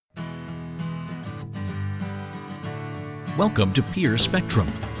Welcome to Peer Spectrum,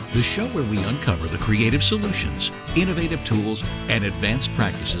 the show where we uncover the creative solutions, innovative tools, and advanced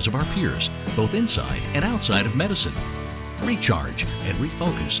practices of our peers, both inside and outside of medicine. Recharge and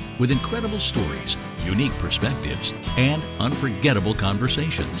refocus with incredible stories, unique perspectives, and unforgettable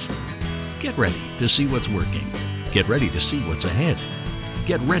conversations. Get ready to see what's working. Get ready to see what's ahead.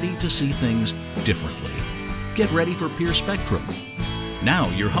 Get ready to see things differently. Get ready for Peer Spectrum. Now,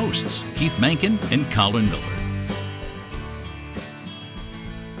 your hosts, Keith Mankin and Colin Miller.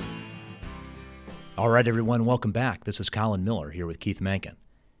 All right, everyone, welcome back. This is Colin Miller here with Keith Mankin.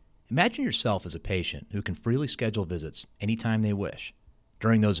 Imagine yourself as a patient who can freely schedule visits anytime they wish.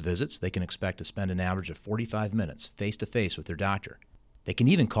 During those visits, they can expect to spend an average of 45 minutes face-to-face with their doctor. They can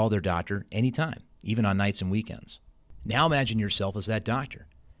even call their doctor anytime, even on nights and weekends. Now imagine yourself as that doctor.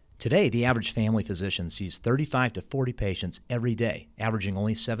 Today, the average family physician sees 35 to 40 patients every day, averaging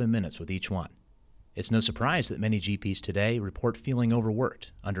only 7 minutes with each one. It's no surprise that many GPs today report feeling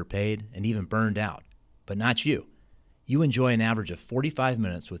overworked, underpaid, and even burned out. But not you. You enjoy an average of 45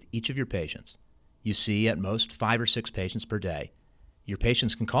 minutes with each of your patients. You see at most 5 or 6 patients per day. Your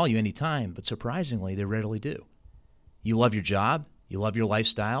patients can call you anytime, but surprisingly, they rarely do. You love your job, you love your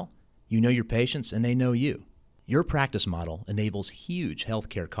lifestyle, you know your patients, and they know you. Your practice model enables huge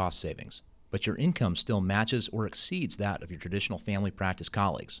healthcare cost savings, but your income still matches or exceeds that of your traditional family practice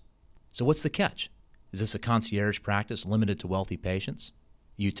colleagues. So what's the catch? Is this a concierge practice limited to wealthy patients?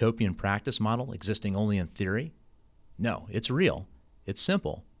 A utopian practice model existing only in theory? No, it's real, it's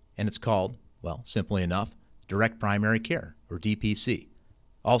simple, and it's called, well, simply enough, direct primary care, or DPC.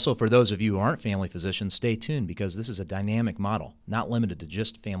 Also, for those of you who aren't family physicians, stay tuned because this is a dynamic model, not limited to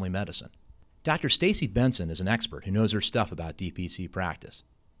just family medicine. Dr. Stacy Benson is an expert who knows her stuff about DPC practice.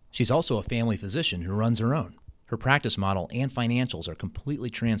 She's also a family physician who runs her own. Her practice model and financials are completely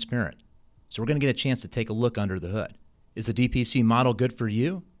transparent. So we're going to get a chance to take a look under the hood. Is the DPC model good for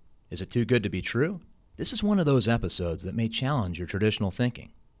you? Is it too good to be true? This is one of those episodes that may challenge your traditional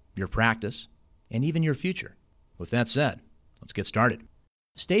thinking, your practice, and even your future. With that said, let's get started.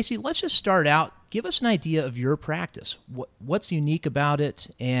 Stacy, let's just start out. Give us an idea of your practice. What's unique about it,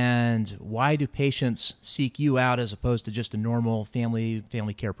 and why do patients seek you out as opposed to just a normal family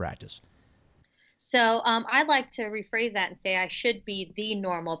care practice? So I like to rephrase that and say I should be the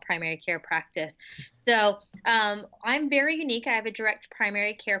normal primary care practice. So I'm very unique. I have a direct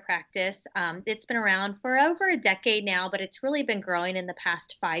primary care practice. It's been around for over a decade now, but it's really been growing in the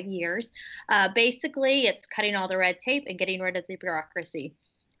past 5 years. Basically, it's cutting all the red tape and getting rid of the bureaucracy.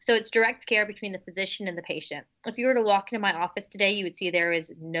 So it's direct care between the physician and the patient. If you were to walk into my office today, you would see there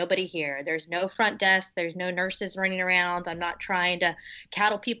is nobody here. There's no front desk. There's no nurses running around. I'm not trying to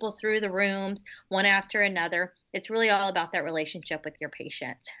cattle people through the rooms one after another. It's really all about that relationship with your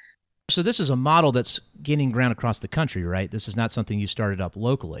patient. So this is a model that's gaining ground across the country, right? This is not something you started up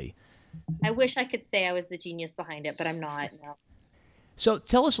locally. I wish I could say I was the genius behind it, but I'm not. No. So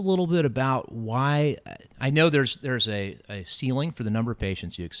tell us a little bit about why. I know there's a ceiling for the number of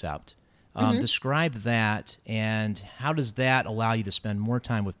patients you accept. Describe that, and how does that allow you to spend more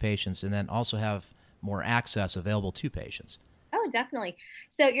time with patients and then also have more access available to patients? Oh, definitely.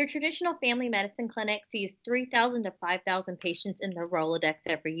 So your traditional family medicine clinic sees 3,000 to 5,000 patients in their Rolodex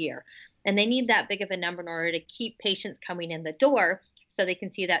every year. And they need that big of a number in order to keep patients coming in the door so they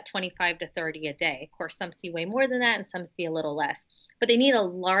can see that 25 to 30 a day. Of course, some see way more than that and some see a little less. But they need a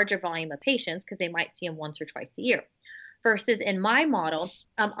larger volume of patients because they might see them once or twice a year. Versus in my model,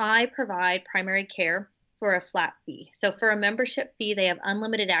 I provide primary care for a flat fee. So for a membership fee, they have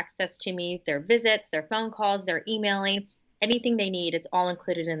unlimited access to me, their visits, their phone calls, their emailing, anything they need, it's all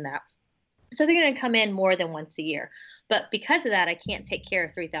included in that. So they're going to come in more than once a year. But because of that, I can't take care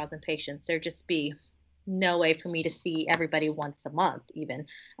of 3,000 patients. There'd just be no way for me to see everybody once a month, even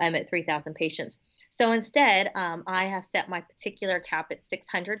at 3,000 patients. So instead, I have set my particular cap at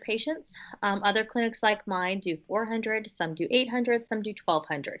 600 patients. Other clinics like mine do 400, some do 800, some do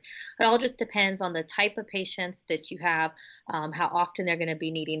 1,200. It all just depends on the type of patients that you have, how often they're going to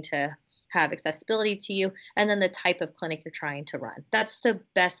be needing to have accessibility to you, and then the type of clinic you're trying to run. That's the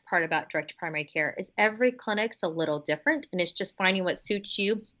best part about direct primary care is every clinic's a little different, and it's just finding what suits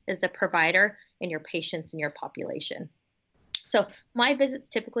you as the provider and your patients and your population. So my visits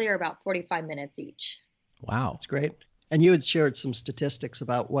typically are about 45 minutes each. Wow. That's great. And you had shared some statistics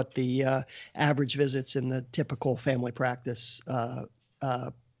about what the average visits in the typical family practice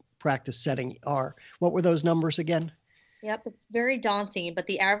setting are. What were those numbers again? Yep, it's very daunting, but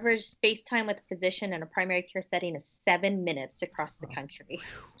the average space time with a physician in a primary care setting is 7 minutes across the country.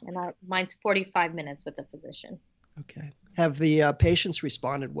 And mine's 45 minutes with a physician. Okay. Have the patients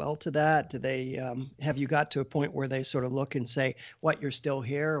responded well to that? Do they have you got to a point where they sort of look and say, "What, you're still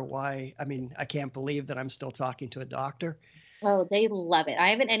here? Or why? I mean, I can't believe that I'm still talking to a doctor." Oh, they love it. I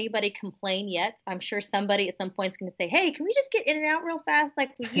haven't anybody complain yet. I'm sure somebody at some point is going to say, "Hey, can we just get in and out real fast like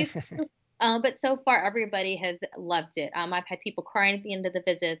we used to?" But so far, everybody has loved it. I've had people crying at the end of the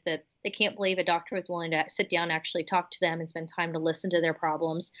visit that they can't believe a doctor was willing to sit down and actually talk to them and spend time to listen to their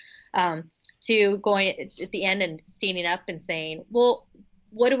problems. To going at the end and standing up and saying, "Well,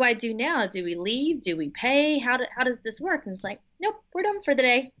 what do I do now? Do we leave? Do we pay? How does this work?" And it's like, "Nope, we're done for the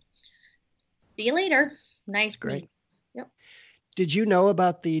day. See you later." Nice. That's great. Yep. Did you know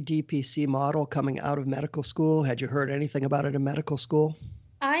about the DPC model coming out of medical school? Had you heard anything about it in medical school?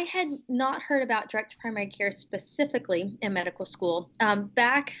 I had not heard about direct primary care specifically in medical school.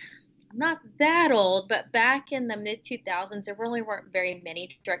 Back, I'm not that old, but back in the mid 2000s, there really weren't very many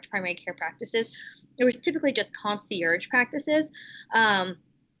direct primary care practices. There was typically just concierge practices.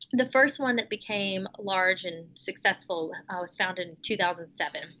 The first one that became large and successful was founded in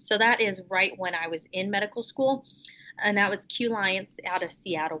 2007. So that is right when I was in medical school. And that was Q-Liance out of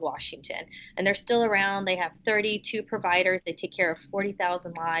Seattle, Washington. And they're still around. They have 32 providers. They take care of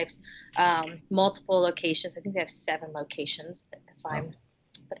 40,000 lives, multiple locations. I think they have 7 locations, but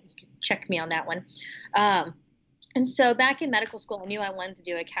you can check me on that one. And so back in medical school, I knew I wanted to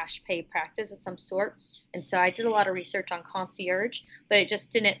do a cash pay practice of some sort. And so I did a lot of research on concierge, but it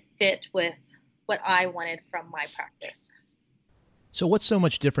just didn't fit with what I wanted from my practice. So what's so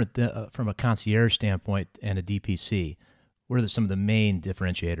much different from a concierge standpoint and a DPC? What are some of the main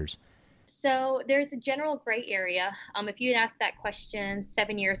differentiators? So there's a general gray area. If you had asked that question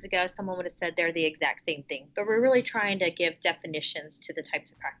 7 years ago, someone would have said they're the exact same thing. But we're really trying to give definitions to the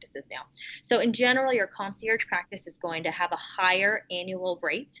types of practices now. So in general, your concierge practice is going to have a higher annual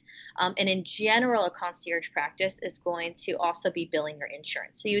rate. And in general, a concierge practice is going to also be billing your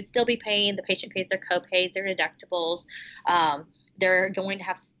insurance. So you would still be paying, the patient pays their co-pays, their deductibles. They're going to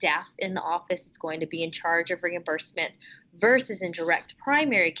have staff in the office. It's going to be in charge of reimbursement versus in direct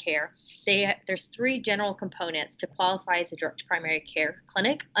primary care. There's 3 general components to qualify as a direct primary care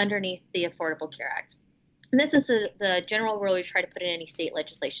clinic underneath the Affordable Care Act. And this is the general rule we try to put in any state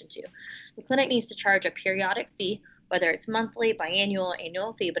legislation too. The clinic needs to charge a periodic fee, whether it's monthly, biannual,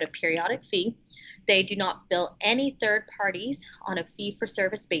 annual fee, but a periodic fee. They do not bill any third parties on a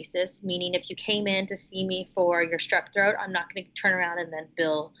fee-for-service basis, meaning if you came in to see me for your strep throat, I'm not going to turn around and then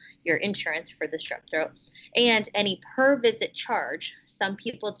bill your insurance for the strep throat. And any per-visit charge, some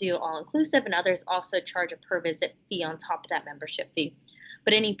people do all-inclusive and others also charge a per-visit fee on top of that membership fee.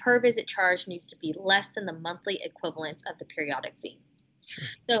 But any per-visit charge needs to be less than the monthly equivalent of the periodic fee. Sure.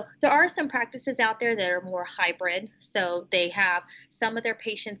 So there are some practices out there that are more hybrid. So they have some of their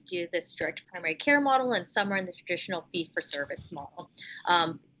patients do this direct primary care model and some are in the traditional fee-for-service model.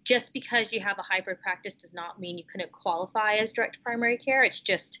 Just because you have a hybrid practice does not mean you couldn't qualify as direct primary care. It's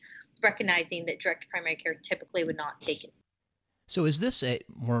just recognizing that direct primary care typically would not take it. So is this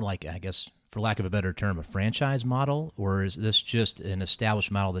more like, I guess, for lack of a better term, a franchise model, or is this just an established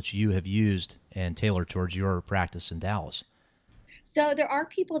model that you have used and tailored towards your practice in Dallas? So there are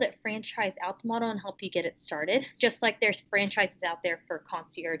people that franchise out the model and help you get it started, just like there's franchises out there for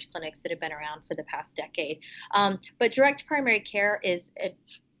concierge clinics that have been around for the past decade. But direct primary care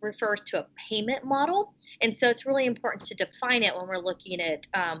refers to a payment model. And so it's really important to define it when we're looking at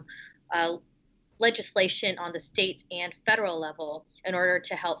legislation on the state and federal level in order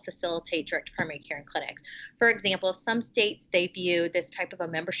to help facilitate direct primary care in clinics. For example, some states, they view this type of a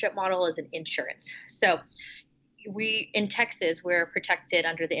membership model as an insurance. So in Texas, we're protected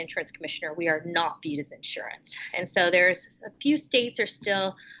under the insurance commissioner. We are not viewed as insurance. And so there's a few states are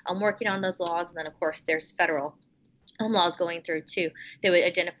still working on those laws. And then, of course, there's federal laws going through, too. They would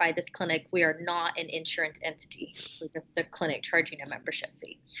identify this clinic. We are not an insurance entity. We're just the clinic charging a membership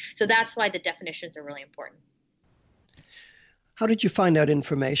fee. So that's why the definitions are really important. How did you find out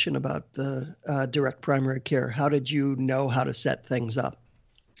information about the direct primary care? How did you know how to set things up?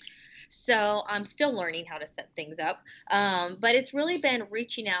 So I'm still learning how to set things up, but it's really been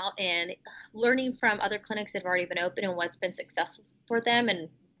reaching out and learning from other clinics that have already been open and what's been successful for them and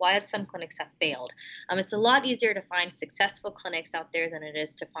why some clinics have failed. It's a lot easier to find successful clinics out there than it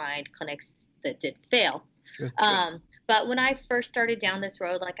is to find clinics that did fail. Sure. But when I first started down this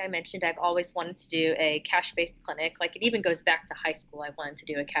road, like I mentioned, I've always wanted to do a cash-based clinic. Like it even goes back to high school. I wanted to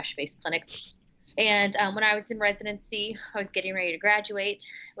do a cash-based clinic. And when I was in residency, I was getting ready to graduate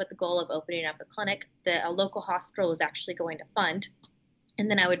with the goal of opening up a clinic that a local hospital was actually going to fund. And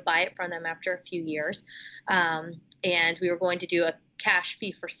then I would buy it from them after a few years. And we were going to do a cash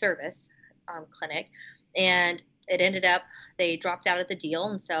fee for service clinic. And it ended up, they dropped out of the deal.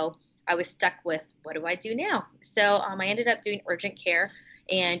 And so I was stuck with, what do I do now? So I ended up doing urgent care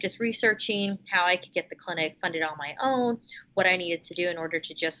and just researching how I could get the clinic funded on my own, what I needed to do in order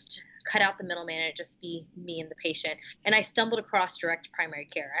to just cut out the middleman and just be me and the patient. And I stumbled across direct primary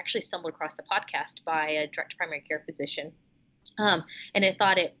care. I actually stumbled across a podcast by a direct primary care physician. And I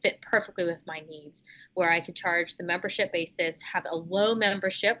thought it fit perfectly with my needs, where I could charge the membership basis, have a low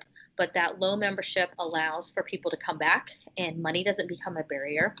membership, but that low membership allows for people to come back and money doesn't become a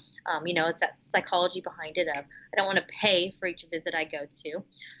barrier. It's that psychology behind it of, I don't want to pay for each visit I go to.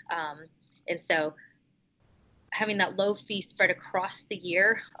 And so having that low fee spread across the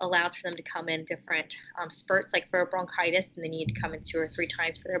year allows for them to come in different spurts, like for a bronchitis, and they need to come in 2 or 3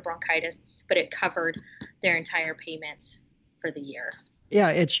 times for their bronchitis, but it covered their entire payment for the year.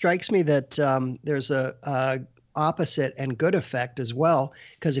 Yeah, it strikes me that there's a opposite and good effect as well,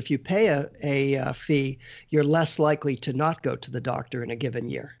 because if you pay a fee, you're less likely to not go to the doctor in a given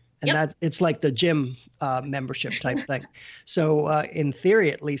year. And Yep. it's like the gym membership type thing. So in theory,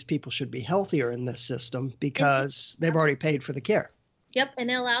 at least people should be healthier in this system because they've already paid for the care. Yep,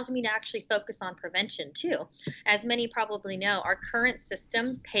 and it allows me to actually focus on prevention too. As many probably know, our current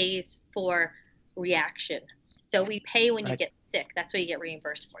system pays for reaction. So we pay when you Right. get sick. That's what you get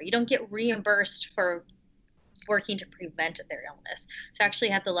reimbursed for. You don't get reimbursed for working to prevent their illness. So I actually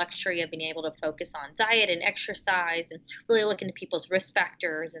have the luxury of being able to focus on diet and exercise and really look into people's risk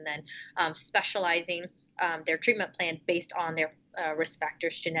factors, and then specializing their treatment plan based on their risk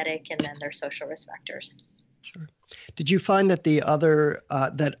factors, genetic, and then their social risk factors. Sure. Did you find that the other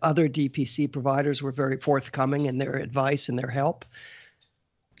DPC providers were very forthcoming in their advice and their help?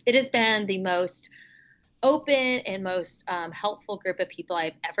 It has been the most open and most helpful group of people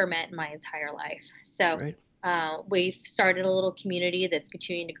I've ever met in my entire life. So Right. we've started a little community that's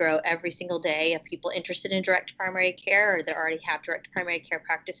continuing to grow every single day of people interested in direct primary care, or that already have direct primary care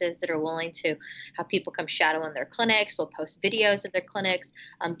practices that are willing to have people come shadow in their clinics. We'll post videos of their clinics,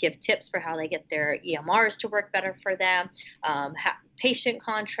 give tips for how they get their EMRs to work better for them, patient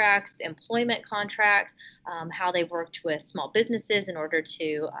contracts, employment contracts, how they've worked with small businesses in order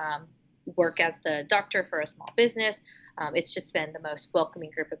to work as the doctor for a small business. It's just been the most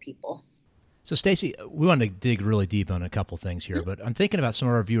welcoming group of people. So, Stacy, we want to dig really deep on a couple things here, but I'm thinking about some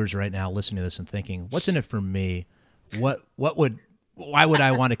of our viewers right now listening to this and thinking, what's in it for me? Why would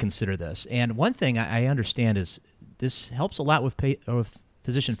I want to consider this? And one thing I understand is this helps a lot with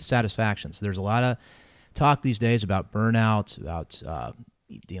physician satisfaction. So there's a lot of talk these days about burnout, about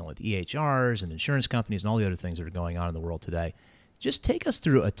dealing with EHRs and insurance companies and all the other things that are going on in the world today. Just take us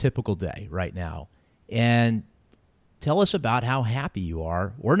through a typical day right now and tell us about how happy you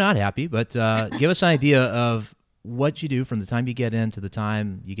are, or not happy, but give us an idea of what you do from the time you get in to the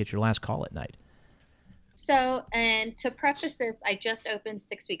time you get your last call at night. So, and to preface this, I just opened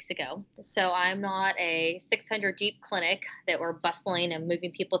 6 weeks ago. So I'm not a 600 deep clinic that we're bustling and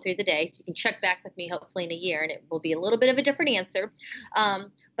moving people through the day. So you can check back with me hopefully in a year and it will be a little bit of a different answer.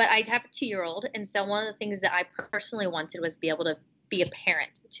 But I have a 2-year-old. And so one of the things that I personally wanted was to be able to be a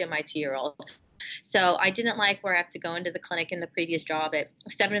parent to my 2-year-old. So I didn't like where I have to go into the clinic in the previous job at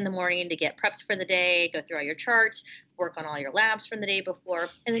 7 in the morning to get prepped for the day, go through all your charts, work on all your labs from the day before,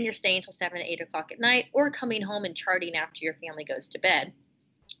 and then you're staying until 7 or 8 o'clock at night, or coming home and charting after your family goes to bed.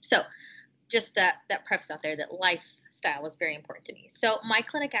 So just that preface out there that lifestyle was very important to me. So my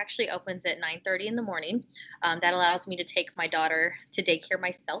clinic actually opens at 9:30 in the morning. That allows me to take my daughter to daycare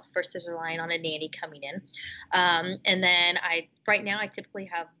myself versus relying on a nanny coming in. And then right now I typically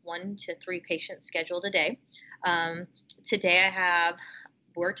have 1 to 3 patients scheduled a day. Today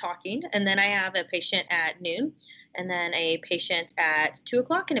we're talking, and then I have a patient at noon, and then a patient at 2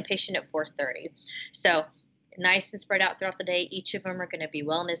 o'clock and a patient at 4:30. So nice and spread out throughout the day. Each of them are going to be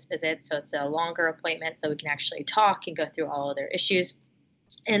wellness visits. So it's a longer appointment so we can actually talk and go through all of their issues.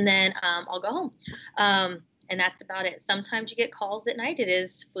 And then I'll go home. And that's about it. Sometimes you get calls at night. It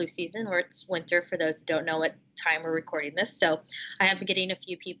is flu season, or it's winter for those who don't know what time we're recording this. So I have been getting a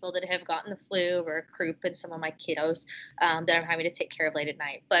few people that have gotten the flu or croup and some of my kiddos that I'm having to take care of late at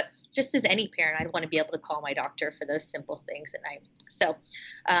night. But just as any parent, I'd want to be able to call my doctor for those simple things at night. So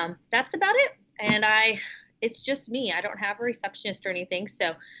that's about it. And it's just me. I don't have a receptionist or anything.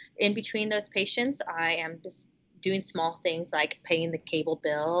 So in between those patients, I am just doing small things like paying the cable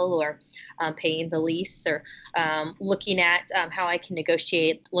bill, or paying the lease, or looking at how I can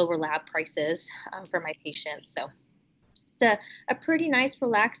negotiate lower lab prices for my patients. So it's a pretty nice,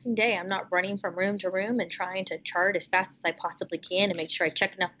 relaxing day. I'm not running from room to room and trying to chart as fast as I possibly can and make sure I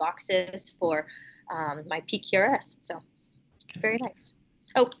check enough boxes for my PQRS. So it's very nice.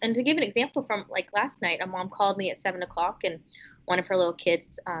 Oh, and to give an example from like last night, a mom called me at 7 o'clock, and one of her little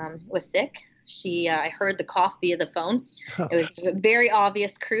kids was sick. I heard the cough via the phone. It was a very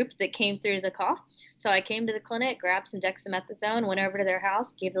obvious croup that came through the cough. So I came to the clinic, grabbed some dexamethasone, went over to their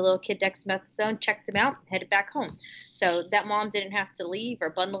house, gave the little kid dexamethasone, checked him out, headed back home. So that mom didn't have to leave or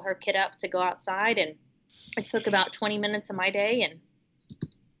bundle her kid up to go outside. And it took about 20 minutes of my day, and it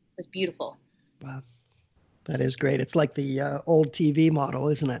was beautiful. Wow. That is great. It's like the old TV model,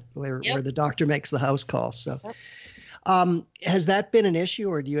 isn't it? Where the doctor makes the house call. So has that been an issue,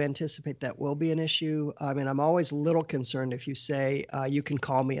 or do you anticipate that will be an issue? I mean, I'm always a little concerned if you say you can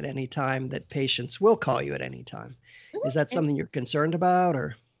call me at any time, that patients will call you at any time. Is that something you're concerned about,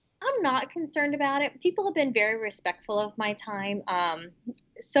 or? I'm not concerned about it. People have been very respectful of my time.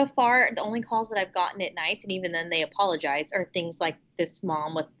 So far, the only calls that I've gotten at night, and even then they apologize, are things like this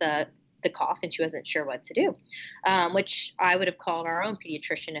mom with the cough, and she wasn't sure what to do, which I would have called our own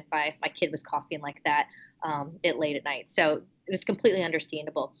pediatrician if my kid was coughing like that late at night. So it was completely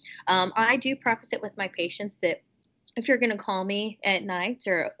understandable. I do preface it with my patients that if you're going to call me at night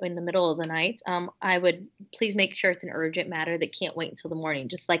or in the middle of the night, I would please make sure it's an urgent matter that can't wait until the morning.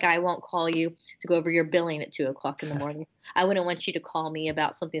 Just like I won't call you to go over your billing at 2 o'clock in the morning. I wouldn't want you to call me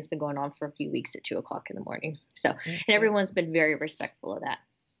about something that's been going on for a few weeks at 2 o'clock in the morning. So, and everyone's been very respectful of that.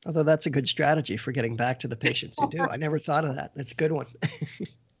 Although that's a good strategy for getting back to the patients who do. I never thought of that. That's a good one.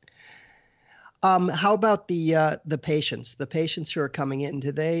 How about the patients? The patients who are coming in,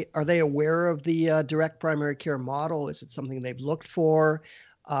 are they aware of the direct primary care model? Is it something they've looked for?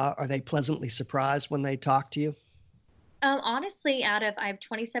 Are they pleasantly surprised when they talk to you? Honestly, I have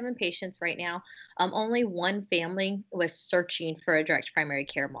 27 patients right now. Only one family was searching for a direct primary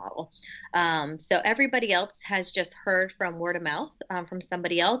care model. So everybody else has just heard from word of mouth from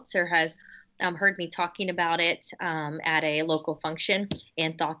somebody else, or has heard me talking about it at a local function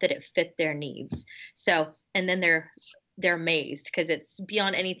and thought that it fit their needs. So, and then they're amazed because it's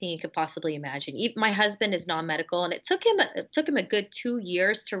beyond anything you could possibly imagine. My husband is non-medical, and it took him a good 2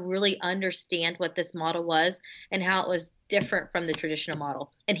 years to really understand what this model was and how it was different from the traditional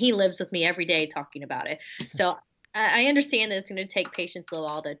model. And he lives with me every day talking about it. So I understand that it's going to take patients a little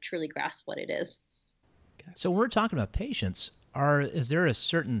while to truly grasp what it is. So when we're talking about patients, is there a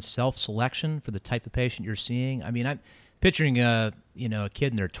certain self-selection for the type of patient you're seeing? I mean, I'm picturing a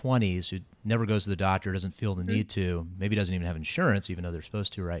kid in their 20s who never goes to the doctor, doesn't feel the need to, maybe doesn't even have insurance, even though they're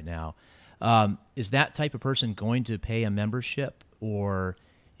supposed to right now. Is that type of person going to pay a membership, or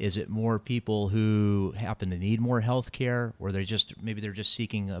is it more people who happen to need more health care, or they're just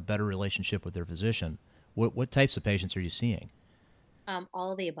seeking a better relationship with their physician? What types of patients are you seeing?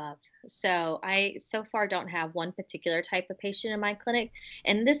 All of the above. So I so far don't have one particular type of patient in my clinic.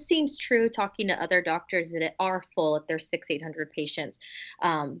 And this seems true talking to other doctors that are full if there's 600-800 patients,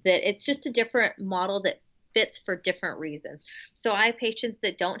 that it's just a different model that fits for different reasons. So I have patients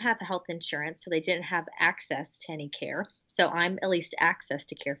that don't have health insurance, so they didn't have access to any care. So I'm at least access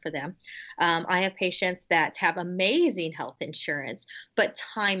to care for them. I have patients that have amazing health insurance, but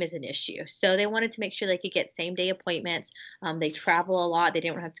time is an issue. So they wanted to make sure they could get same day appointments. They travel a lot. They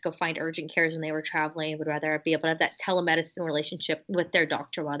didn't have to go find urgent cares when they were traveling, would rather be able to have that telemedicine relationship with their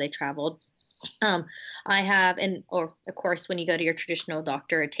doctor while they traveled. I have, of course, when you go to your traditional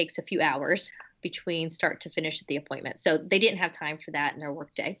doctor, it takes a few hours between start to finish at the appointment. So they didn't have time for that in their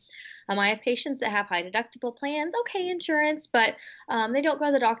workday. I have patients that have high deductible plans, okay, insurance, but they don't go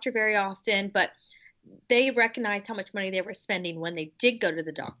to the doctor very often, but they recognized how much money they were spending when they did go to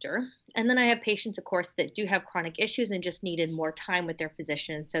the doctor. And then I have patients, of course, that do have chronic issues and just needed more time with their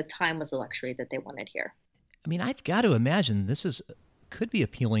physician. So time was a luxury that they wanted here. I mean, I've got to imagine this could be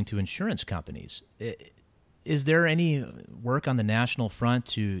appealing to insurance companies. Is there any work on the national front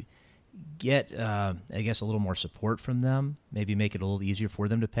to get, I guess, a little more support from them, maybe make it a little easier for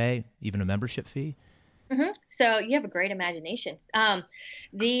them to pay even a membership fee? Mm-hmm. So you have a great imagination.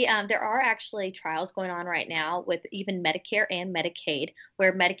 There are actually trials going on right now with even Medicare and Medicaid,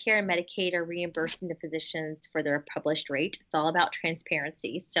 where Medicare and Medicaid are reimbursing the physicians for their published rate. It's all about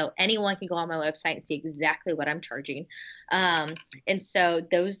transparency. So anyone can go on my website and see exactly what I'm charging. And so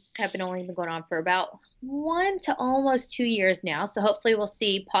those have only been going on for about 1 to almost 2 years now. So hopefully we'll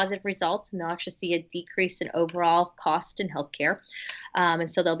see positive results, and they'll actually see a decrease in overall cost in healthcare. And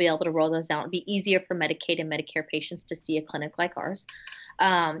so they'll be able to roll those out. It'll be easier for Medicaid and Medicare patients to see a clinic like ours.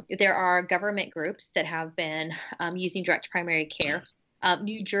 There are government groups that have been using direct primary care.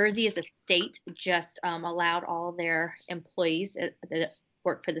 New Jersey as a state just allowed all their employees that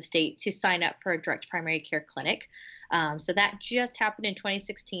work for the state to sign up for a direct primary care clinic. So that just happened in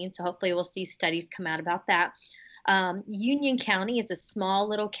 2016. So hopefully we'll see studies come out about that. Union County is a small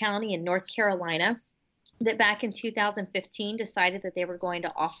little county in North Carolina that back in 2015 decided that they were going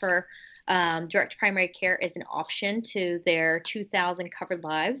to offer direct primary care as an option to their 2,000 covered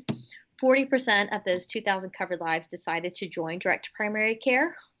lives. 40% of those 2,000 covered lives decided to join direct primary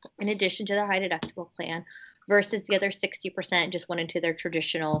care in addition to their high deductible plan, versus the other 60% just went into their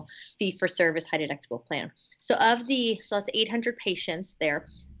traditional fee-for-service high deductible plan. So that's 800 patients there.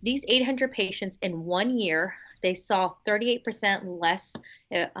 These 800 patients in 1 year, they saw 38% less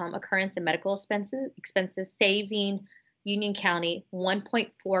occurrence in medical expenses, saving Union County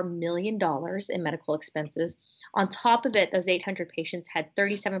 $1.4 million in medical expenses. On top of it, those 800 patients had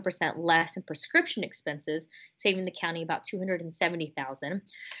 37% less in prescription expenses, saving the county about $270,000.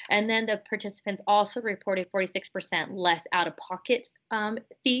 And then the participants also reported 46% less out-of-pocket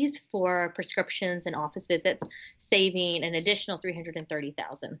fees for prescriptions and office visits, saving an additional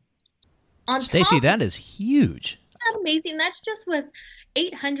 $330,000. Stacy, that is huge. That's amazing. That's just with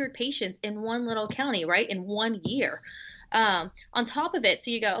 800 patients in one little county, right? In 1 year. On top of it,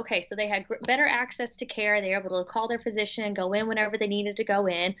 so you go, okay, so they had better access to care. They were able to call their physician, go in whenever they needed to go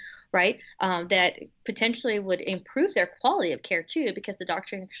in, right? That potentially would improve their quality of care too, because the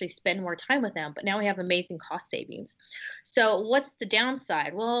doctor can actually spend more time with them. But now we have amazing cost savings. So what's the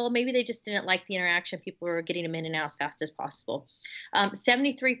downside? Well, maybe they just didn't like the interaction. People were getting them in and out as fast as possible.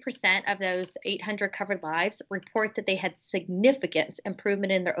 73% of those 800 covered lives report that they had significant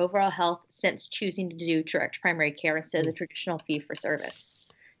improvement in their overall health since choosing to do direct primary care instead of the traditional fee-for-service.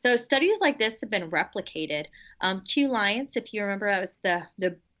 So studies like this have been replicated. Q-Liance, if you remember, that was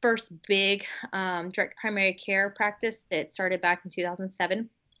the first big direct primary care practice that started back in 2007.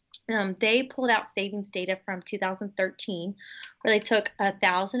 They pulled out savings data from 2013, where they took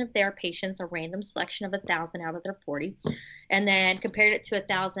 1,000 of their patients, a random selection of 1,000 out of their 40, and then compared it to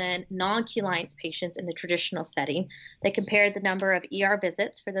 1,000 non-Q-Liance patients in the traditional setting. They compared the number of ER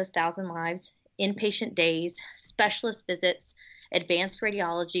visits for those 1,000 lives, inpatient days, specialist visits, advanced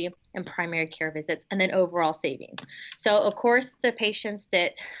radiology, and primary care visits, and then overall savings. So, of course, the patients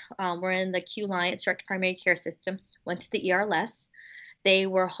that were in the Q-Liance direct primary care system went to the ER less. They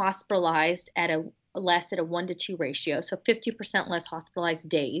were hospitalized at a 1-to-2 ratio, so 50% less hospitalized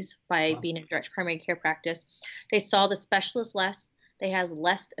days by being in direct primary care practice. They saw the specialist less. They had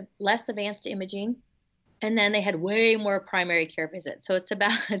less advanced imaging. And then they had way more primary care visits. So it's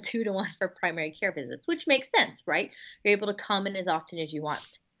about a 2-to-1 for primary care visits, which makes sense, right? You're able to come in as often as you want.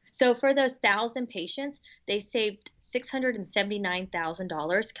 So for those 1,000 patients, they saved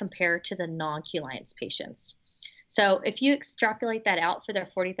 $679,000 compared to the non-Q-Liance patients. So if you extrapolate that out for their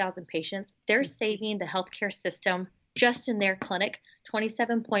 40,000 patients, they're saving the healthcare system just in their clinic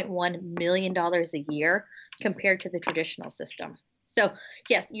 $27.1 million a year compared to the traditional system. So,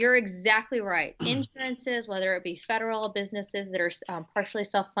 yes, you're exactly right. Insurances, whether it be federal businesses that are partially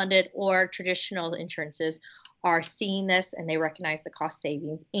self-funded or traditional insurances, are seeing this and they recognize the cost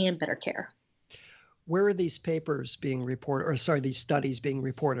savings and better care. Where are these papers being reported, these studies being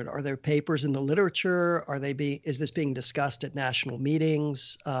reported? Are there papers in the literature? Is this being discussed at national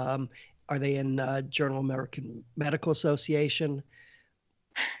meetings? Are they in Journal of American Medical Association?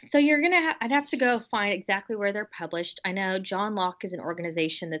 So I'd have to go find exactly where they're published. I know John Locke is an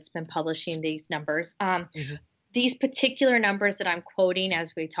organization that's been publishing these numbers. These particular numbers that I'm quoting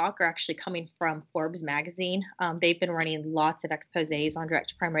as we talk are actually coming from Forbes magazine. They've been running lots of exposés on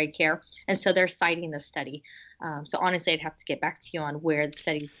direct primary care, and so they're citing the study. So honestly, I'd have to get back to you on where the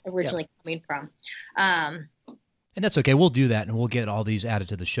study's originally coming from. And that's okay. We'll do that, and we'll get all these added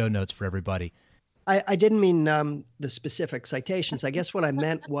to the show notes for everybody. I didn't mean the specific citations. I guess what I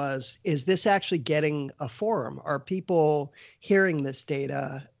meant was, is this actually getting a forum? Are people hearing this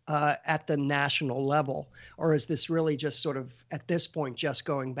data at the national level? Or is this really just sort of, at this point, just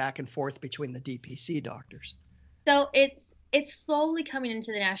going back and forth between the DPC doctors? So it's slowly coming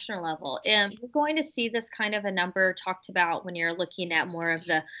into the national level. And you're going to see this kind of a number talked about when you're looking at more of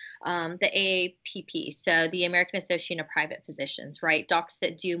the AAPP, so the American Association of Private Physicians, right? Docs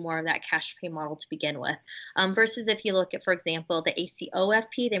that do more of that cash pay model to begin with. Versus if you look at, for example, the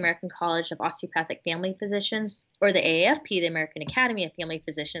ACOFP, the American College of Osteopathic Family Physicians, or the AAFP, the American Academy of Family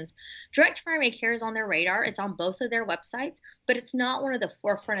Physicians, direct primary care is on their radar. It's on both of their websites, but it's not one of the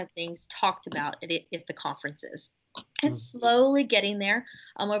forefront of things talked about at the conferences. It's slowly getting there.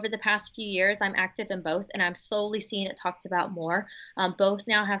 Over the past few years, I'm active in both, and I'm slowly seeing it talked about more. Both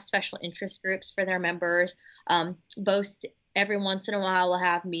now have special interest groups for their members. Both every once in a while will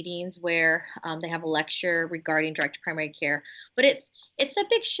have meetings where they have a lecture regarding direct primary care. But it's a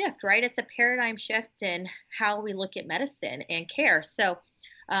big shift, right? It's a paradigm shift in how we look at medicine and care. So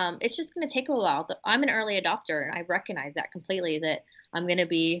It's just going to take a while. I'm an early adopter, and I recognize that completely, that I'm going to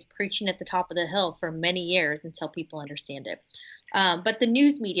be preaching at the top of the hill for many years until people understand it. But the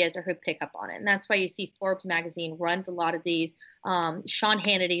news medias are who pick up on it. And that's why you see Forbes magazine runs a lot of these. Sean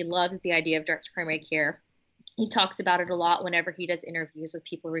Hannity loves the idea of direct primary care. He talks about it a lot whenever he does interviews with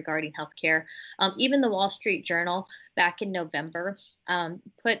people regarding healthcare. Even the Wall Street Journal back in November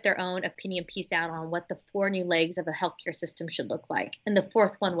put their own opinion piece out on what the 4 new legs of a healthcare system should look like. And the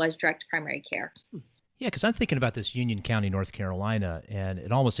 4th one was direct primary care. Yeah, because I'm thinking about this Union County, North Carolina, and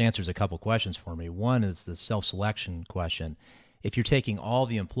it almost answers a couple questions for me. One is the self-selection question. If you're taking all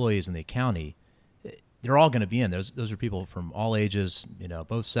the employees in the county, they're all going to be in. Those are people from all ages,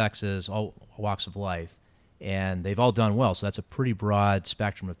 both sexes, all walks of life, and they've all done well. So that's a pretty broad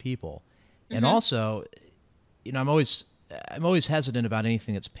spectrum of people. Mm-hmm. And also, I'm always hesitant about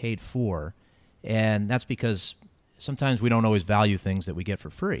anything that's paid for, and that's because sometimes we don't always value things that we get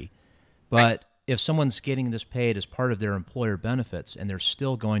for free. But right. If someone's getting this paid as part of their employer benefits and they're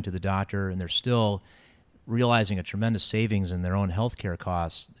still going to the doctor and they're still realizing a tremendous savings in their own healthcare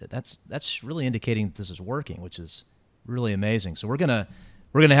costs, that's really indicating that this is working, which is really amazing. So we're gonna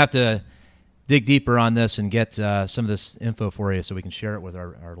have to dig deeper on this and get some of this info for you so we can share it with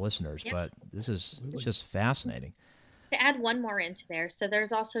our listeners. Yep. But this is just fascinating. To add one more into there, so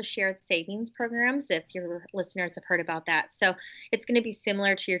there's also shared savings programs, if your listeners have heard about that. So it's going to be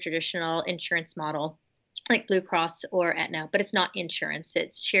similar to your traditional insurance model, like Blue Cross or Aetna, but it's not insurance.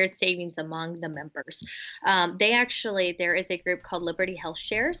 It's shared savings among the members. There is a group called Liberty Health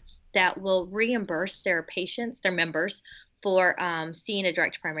Shares that will reimburse their members, for seeing a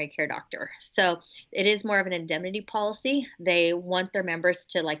direct primary care doctor. So it is more of an indemnity policy. They want their members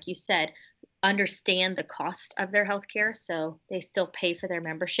to, like you said, understand the cost of their health care. So they still pay for their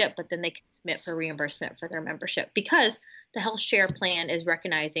membership, but then they can submit for reimbursement for their membership, because the health share plan is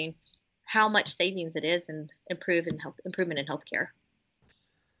recognizing how much savings it is and improvement in healthcare.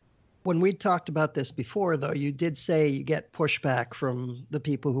 When we talked about this before, though, you did say you get pushback from the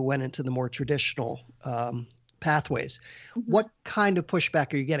people who went into the more traditional pathways. Mm-hmm. What kind of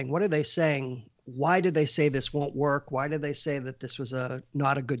pushback are you getting? What are they saying? Why did they say this won't work? Why did they say that this was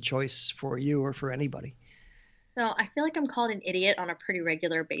not a good choice for you or for anybody? So I feel like I'm called an idiot on a pretty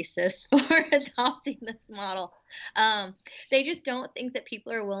regular basis for adopting this model. They just don't think that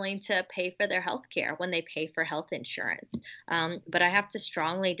people are willing to pay for their health care when they pay for health insurance. But I have to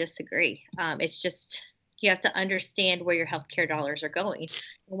strongly disagree. It's just, you have to understand where your healthcare dollars are going.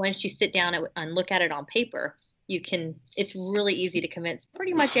 And once you sit down and look at it on paper, it's really easy to convince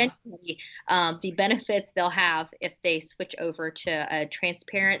pretty much anybody the benefits they'll have if they switch over to a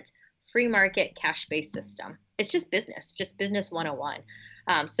transparent, free market, cash-based system. It's just business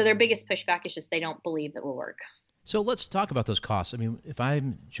 101. So their biggest pushback is just they don't believe it will work. So let's talk about those costs. I mean, if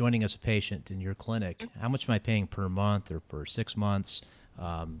I'm joining as a patient in your clinic, how much am I paying per month or per 6 months?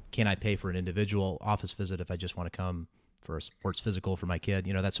 Can I pay for an individual office visit if I just want to come for a sports physical for my kid?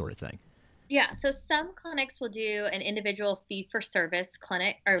 That sort of thing. Yeah, so some clinics will do an individual fee-for-service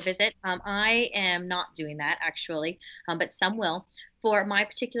clinic or visit. I am not doing that, actually, but some will. For my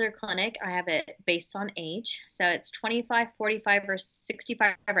particular clinic, I have it based on age. So it's $25, $45, or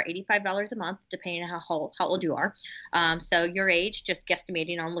 $65 or $85 a month, depending on how old you are. So your age, just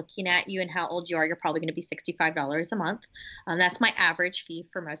guesstimating on looking at you and how old you are, you're probably going to be $65 a month. That's my average fee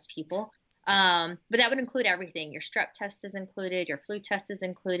for most people. But that would include everything. Your strep test is included, your flu test is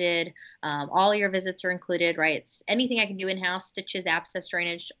included, all your visits are included, right? It's anything I can do in-house, stitches, abscess,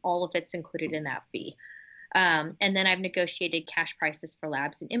 drainage, all of it's included in that fee. And then I've negotiated cash prices for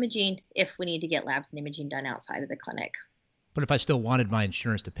labs and imaging if we need to get labs and imaging done outside of the clinic. But if I still wanted my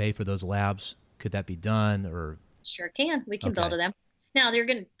insurance to pay for those labs, could that be done? Or Sure can. We can bill to them. Now they're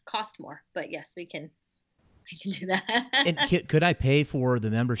going to cost more, but yes, we can do that. And could I pay for the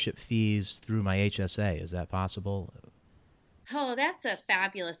membership fees through my HSA? Is that possible? Oh, that's a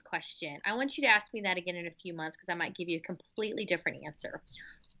fabulous question. I want you to ask me that again in a few months, because I might give you a completely different answer.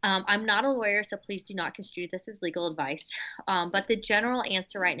 I'm not a lawyer, so please do not construe this as legal advice. But the general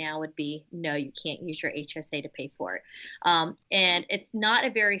answer right now would be no, you can't use your HSA to pay for it. And it's not a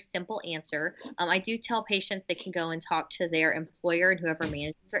very simple answer. I do tell patients they can go and talk to their employer and whoever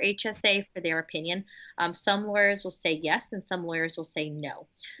manages their HSA for their opinion. Some lawyers will say yes, and some lawyers will say no.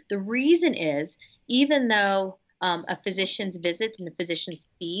 The reason is, even though a physician's visits and the physician's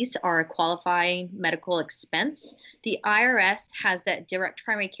fees are a qualifying medical expense, the IRS has that direct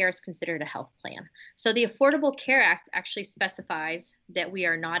primary care is considered a health plan. So the Affordable Care Act actually specifies that we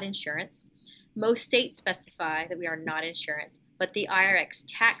are not insurance. Most states specify that we are not insurance, but the IRS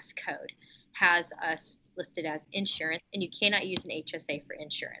tax code has us listed as insurance, and you cannot use an HSA for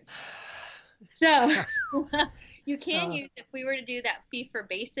insurance. So you can use, if we were to do that fee for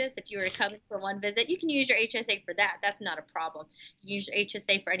basis, if you were to come in for one visit, you can use your HSA for that. That's not a problem. You use your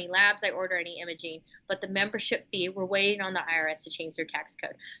HSA for any labs I order, any imaging, but the membership fee, we're waiting on the IRS to change their tax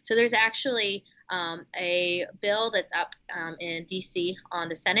code. So there's actually a bill that's up in DC on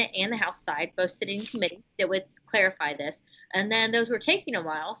the Senate and the House side, both sitting in committee, that would clarify this. And then those were taking a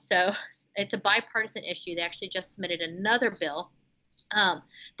while. So it's a bipartisan issue. They actually just submitted another bill.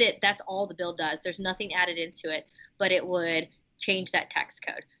 That's all the bill does. There's nothing added into it, but it would change that tax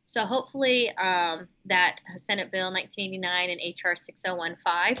code. So hopefully that Senate Bill 1989 and HR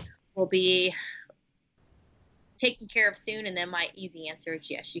 6015 will be taken care of soon. And then my easy answer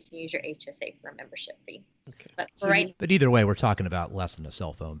is yes, you can use your HSA for a membership fee. Okay. But either way, we're talking about less than a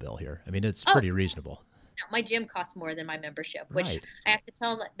cell phone bill here. I mean, it's pretty reasonable. My gym costs more than my membership, which Right. I have to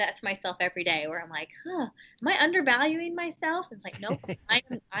tell that to myself every day, where I'm like, am I undervaluing myself? It's like, nope, I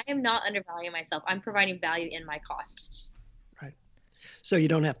am not undervaluing myself. I'm providing value in my cost. Right. So you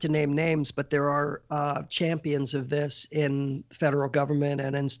don't have to name names, but there are champions of this in federal government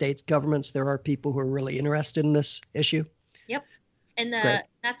and in state governments. There are people who are really interested in this issue. Yep. And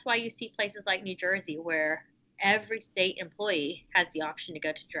that's why you see places like New Jersey, where every state employee has the option to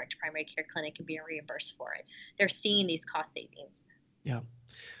go to direct primary care clinic and be reimbursed for it. They're seeing these cost savings. Yeah.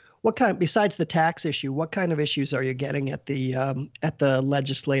 Besides the tax issue, what kind of issues are you getting at the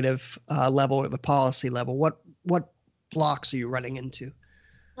legislative level or the policy level? What blocks are you running into?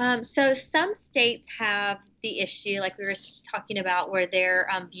 So some states have the issue, like we were talking about, where they're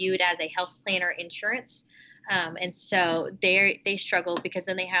viewed as a health plan or insurance. And so they struggle because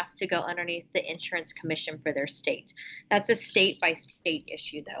then they have to go underneath the insurance commission for their state. That's a state by state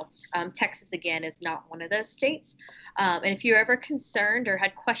issue, though. Texas, again, is not one of those states. And if you're ever concerned or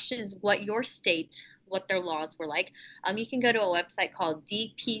had questions what their laws were like, you can go to a website called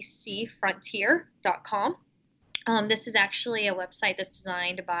dpcfrontier.com. This is actually a website that's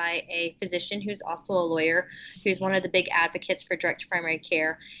designed by a physician who's also a lawyer, who's one of the big advocates for direct primary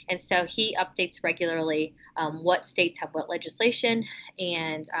care. And so he updates regularly what states have what legislation,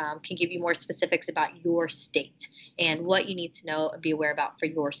 and can give you more specifics about your state and what you need to know and be aware about for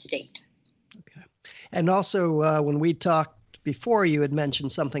your state. Okay. And also, when we talked before, you had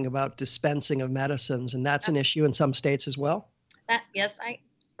mentioned something about dispensing of medicines, and that's an issue in some states as well? Yes, I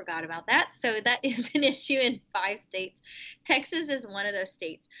forgot about that. So that is an issue in 5 states. Texas is one of those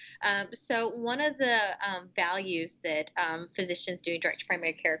states. So one of the values that physicians doing direct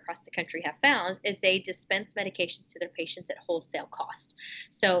primary care across the country have found is they dispense medications to their patients at wholesale cost.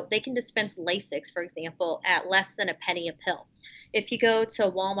 So they can dispense Lasix, for example, at less than a penny a pill. If you go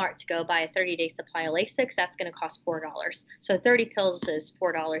to Walmart to go buy a 30-day supply of Lasix, that's going to cost $4. So 30 pills is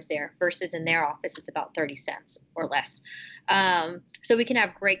 $4 there, versus in their office, it's about 30 cents or less. So we can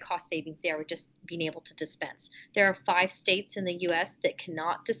have great cost savings there with just being able to dispense. There are 5 states in the U.S. that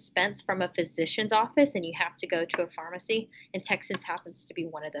cannot dispense from a physician's office, and you have to go to a pharmacy, and Texas happens to be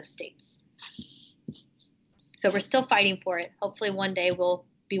one of those states. So we're still fighting for it. Hopefully one day we'll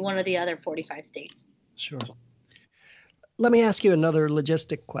be one of the other 45 states. Sure. Let me ask you another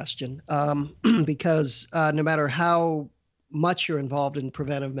logistic question, because no matter how much you're involved in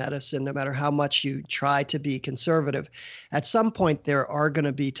preventive medicine, no matter how much you try to be conservative, at some point there are going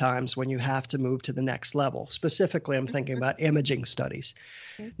to be times when you have to move to the next level. Specifically, I'm thinking about imaging studies.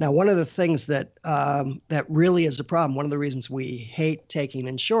 Now, one of the things that really is a problem, one of the reasons we hate taking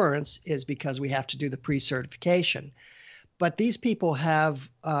insurance is because we have to do the pre-certification. But these people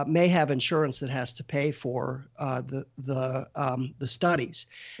may have insurance that has to pay for the studies.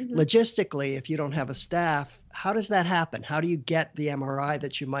 Mm-hmm. Logistically, if you don't have a staff, how does that happen? How do you get the MRI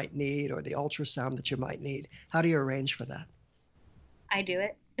that you might need or the ultrasound that you might need? How do you arrange for that? I do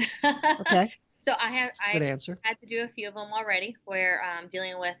it. Okay. So I had to do a few of them already, where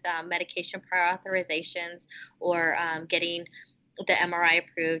dealing with medication prior authorizations or getting the MRI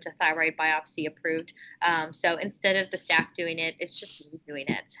approved, a thyroid biopsy approved. So instead of the staff doing it, it's just me doing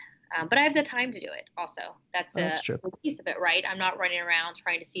it. But I have the time to do it also. That's a piece of it, right? I'm not running around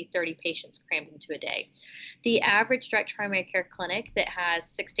trying to see 30 patients crammed into a day. The average direct primary care clinic that has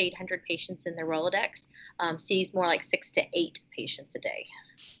 600 to 800 patients in their Rolodex sees more like 6 to 8 patients a day.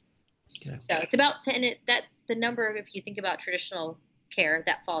 Okay. So it's about 10, the number of, if you think about traditional care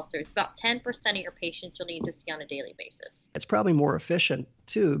that falls through, it's about 10% of your patients you'll need to see on a daily basis. It's probably more efficient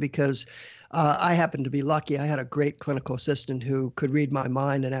too, because I happen to be lucky. I had a great clinical assistant who could read my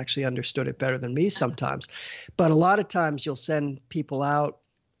mind and actually understood it better than me sometimes. But a lot of times you'll send people out,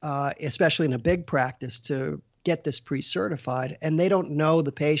 especially in a big practice, to get this pre-certified, and they don't know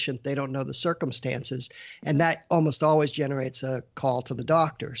the patient, they don't know the circumstances, and that almost always generates a call to the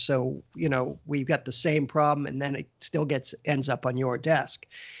doctor. So, we've got the same problem, and then it still ends up on your desk.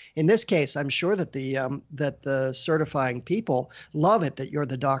 In this case, I'm sure that the certifying people love it that you're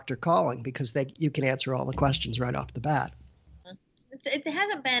the doctor calling, because you can answer all the questions right off the bat. It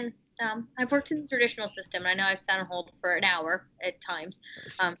hasn't been. I've worked in the traditional system, and I know I've sat on hold for an hour at times.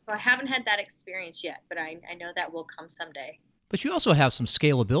 So I haven't had that experience yet, but I know that will come someday. But you also have some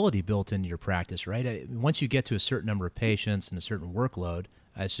scalability built into your practice, right? Once you get to a certain number of patients and a certain workload,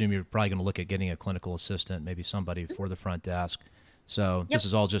 I assume you're probably going to look at getting a clinical assistant, maybe somebody for the front desk. So This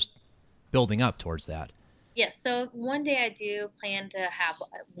is all just building up towards that. Yes. So one day I do plan to have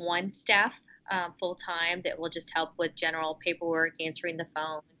one staff full time that will just help with general paperwork, answering the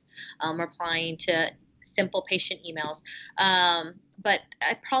phones, replying to simple patient emails. But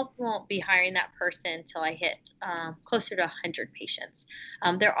I probably won't be hiring that person until I hit closer to 100 patients.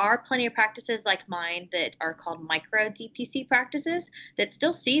 There are plenty of practices like mine that are called micro DPC practices that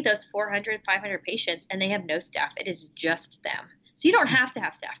still see those 400, 500 patients, and they have no staff. It is just them. So you don't have to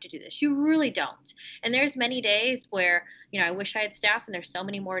have staff to do this. You really don't. And there's many days where, I wish I had staff, and there's so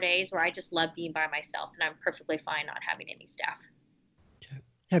many more days where I just love being by myself, and I'm perfectly fine not having any staff. Okay.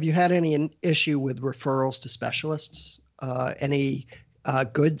 Have you had any issue with referrals to specialists? Any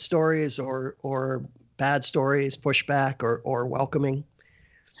good stories or bad stories, pushback or welcoming?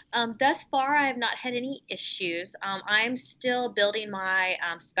 Thus far, I have not had any issues. I'm still building my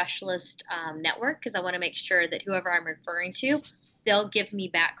specialist network, because I want to make sure that whoever I'm referring to, they'll give me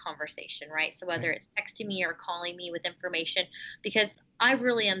back conversation, right? So whether it's texting me or calling me with information, because I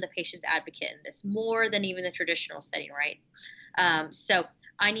really am the patient's advocate in this more than even the traditional setting, right? So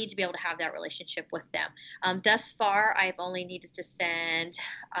I need to be able to have that relationship with them. Thus far, I've only needed to send,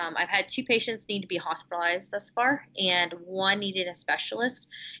 I've had 2 patients need to be hospitalized thus far, and 1 needed a specialist,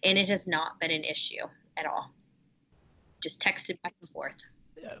 and it has not been an issue at all. Just texted back and forth.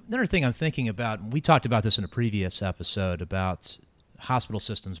 Another thing I'm thinking about, we talked about this in a previous episode about hospital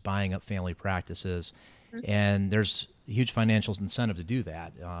systems buying up family practices, and there's a huge financial incentive to do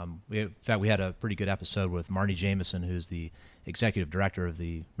that. In fact, we had a pretty good episode with Marty Jameson, who's the executive director of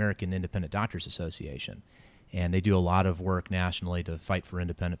the American Independent Doctors Association, and they do a lot of work nationally to fight for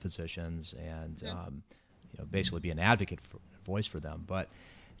independent physicians and basically be an advocate voice for them. But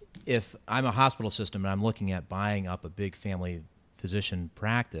if I'm a hospital system and I'm looking at buying up a big family physician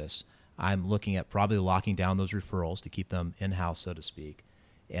practice, I'm looking at probably locking down those referrals to keep them in-house, so to speak,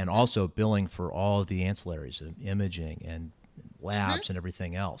 and also billing for all of the ancillaries of imaging and labs and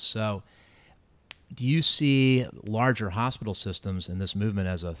everything else. So do you see larger hospital systems in this movement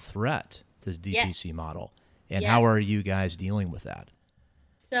as a threat to the DPC model? And how are you guys dealing with that?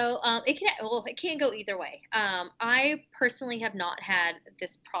 So it can go either way. I personally have not had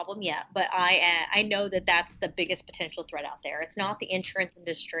this problem yet, but I know that that's the biggest potential threat out there. It's not the insurance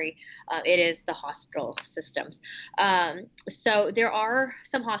industry, it is the hospital systems. So there are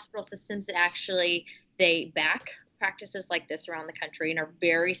some hospital systems that actually they back practices like this around the country and are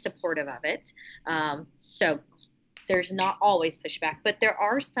very supportive of it. So there's not always pushback, but there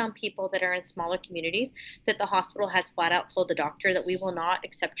are some people that are in smaller communities that the hospital has flat out told the doctor that we will not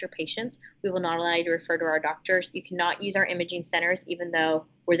accept your patients. We will not allow you to refer to our doctors. You cannot use our imaging centers, even though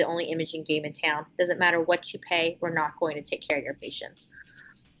we're the only imaging game in town. Doesn't matter what you pay, we're not going to take care of your patients.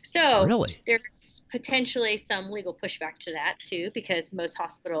 So there's potentially some legal pushback to that too, because most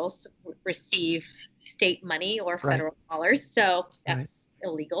hospitals receive state money or federal dollars. So that's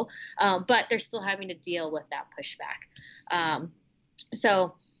illegal, but they're still having to deal with that pushback.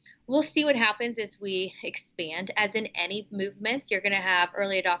 So we'll see what happens as we expand. As in any movement, you're going to have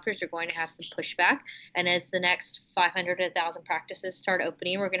early adopters, you're going to have some pushback. And as the next 500 to 1,000 practices start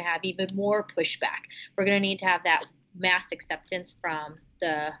opening, we're going to have even more pushback. We're going to need to have that mass acceptance from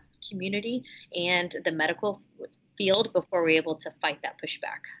the community and the medical field before we're able to fight that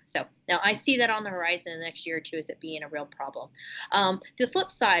pushback. So now I see that on the horizon in the next year or two as it being a real problem. The flip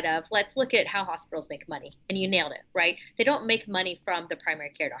side of, let's look at how hospitals make money. And you nailed it, right? They don't make money from the primary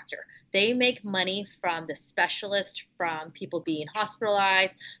care doctor. They make money from the specialist, from people being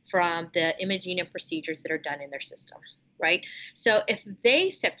hospitalized, from the imaging and procedures that are done in their system. Right? So if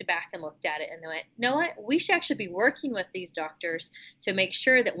they stepped back and looked at it and went, you know what, we should actually be working with these doctors to make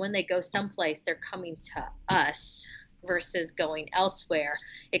sure that when they go someplace, they're coming to us versus going elsewhere.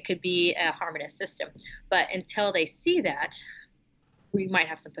 It could be a harmonious system. But until they see that, we might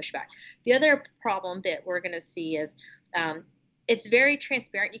have some pushback. The other problem that we're going to see is it's very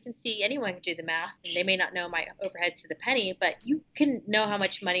transparent. You can see, anyone can do the math, and they may not know my overhead to the penny, but you can know how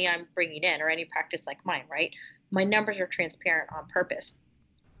much money I'm bringing in, or any practice like mine, right? My numbers are transparent on purpose.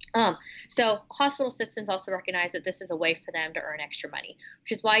 So hospital systems also recognize that this is a way for them to earn extra money,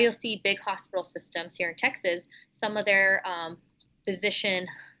 which is why you'll see big hospital systems here in Texas, some of their physician,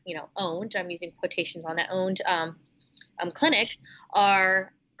 owned, I'm using quotations on that, owned clinics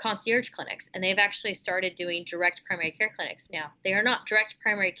are concierge clinics, and they've actually started doing direct primary care clinics. Now, they are not direct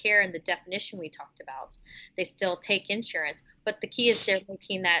primary care in the definition we talked about. They still take insurance, but the key is they're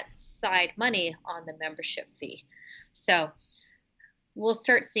making that side money on the membership fee. So we'll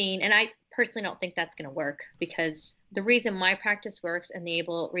start seeing, and I personally don't think that's going to work, because the reason my practice works and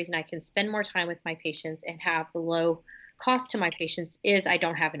the reason I can spend more time with my patients and have the low cost to my patients is I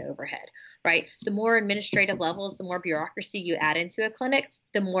don't have an overhead, right? The more administrative levels, the more bureaucracy you add into a clinic,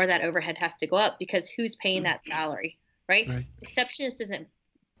 the more that overhead has to go up, because who's paying that salary, right? Receptionist isn't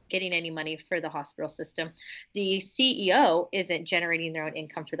getting any money for the hospital system. The CEO isn't generating their own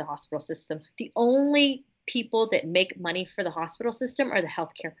income for the hospital system. The only people that make money for the hospital system are the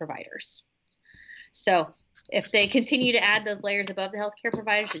healthcare providers. So if they continue to add those layers above the healthcare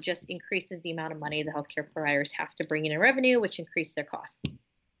providers, it just increases the amount of money the healthcare providers have to bring in revenue, which increases their costs.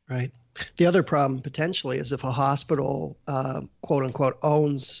 Right. The other problem potentially is if a hospital, quote unquote,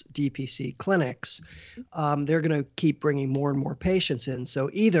 owns DPC clinics, they're going to keep bringing more and more patients in. So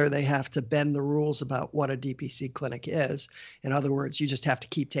either they have to bend the rules about what a DPC clinic is. In other words, you just have to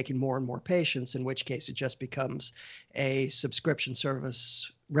keep taking more and more patients, in which case it just becomes a subscription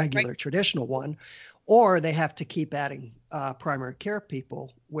service, regular, traditional one. Or they have to keep adding primary care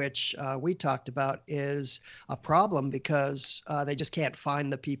people, which we talked about is a problem, because they just can't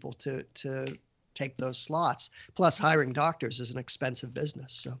find the people to take those slots. Plus, hiring doctors is an expensive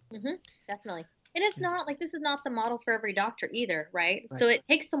business. So definitely. And it's not like, this is not the model for every doctor either, right? So it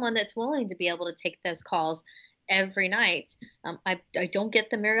takes someone that's willing to be able to take those calls every night. I don't get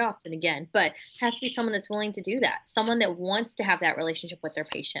them very often, again, but it has to be someone that's willing to do that, someone that wants to have that relationship with their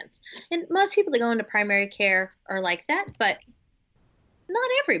patients. And most people that go into primary care are like that, but not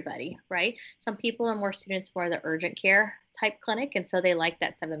everybody, right? Some people are more students for the urgent care type clinic, and so they like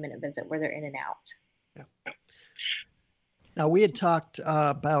that 7-minute visit where they're in and out. Yeah. Now, we had talked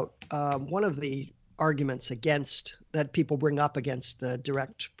about one of the arguments that people bring up against the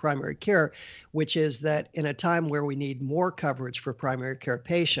direct primary care, which is that in a time where we need more coverage for primary care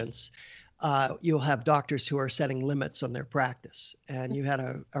patients, you'll have doctors who are setting limits on their practice. And you had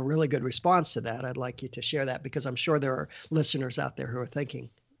a really good response to that. I'd like you to share that, because I'm sure there are listeners out there who are thinking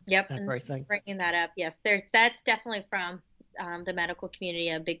that very thing. Bringing that up, yes, that's definitely from the medical community.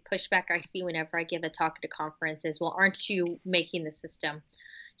 A big pushback I see whenever I give a talk at a conference is, well, aren't you making the system?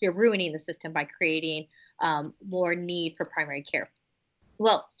 You're ruining the system by creating more need for primary care.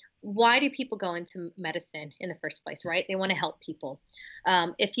 Well, why do people go into medicine in the first place, right? They want to help people.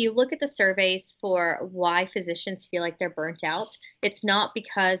 If you look at the surveys for why physicians feel like they're burnt out, it's not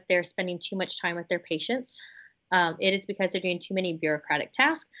because they're spending too much time with their patients. It is because they're doing too many bureaucratic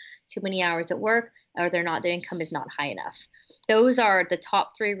tasks, too many hours at work, or their income is not high enough. Those are the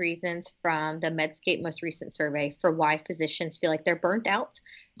top 3 reasons from the Medscape most recent survey for why physicians feel like they're burnt out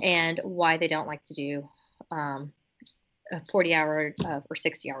and why they don't like to do a 40-hour or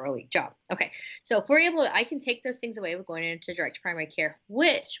 60-hour a week job. Okay, so if we're able to, I can take those things away with going into direct primary care,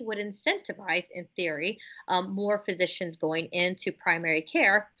 which would incentivize, in theory, more physicians going into primary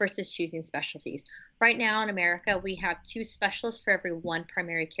care versus choosing specialties. Right now in America, we have 2 specialists for every 1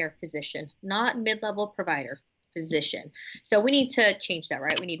 primary care physician, not mid-level provider, physician. So we need to change that,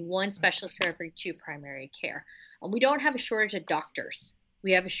 right? We need 1 specialist for every 2 primary care. We don't have a shortage of doctors.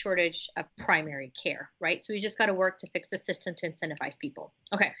 We have a shortage of primary care, right? So we just got to work to fix the system to incentivize people.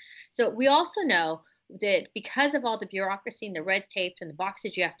 Okay, so we also know that because of all the bureaucracy and the red tape and the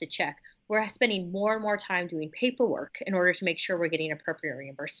boxes you have to check, we're spending more and more time doing paperwork in order to make sure we're getting appropriate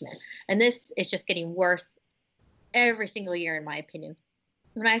reimbursement. And this is just getting worse every single year, in my opinion.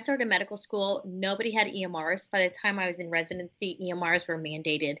 When I started medical school, nobody had EMRs. By the time I was in residency, EMRs were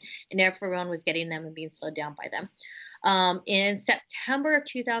mandated, and everyone was getting them and being slowed down by them. In September of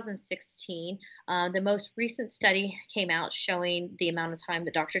 2016, the most recent study came out showing the amount of time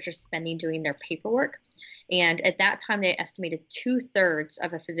that doctors are spending doing their paperwork. And at that time, they estimated 2/3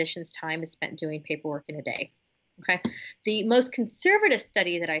 of a physician's time is spent doing paperwork in a day. Okay. The most conservative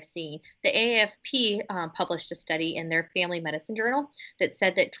study that I've seen, the AAFP published a study in their Family Medicine Journal that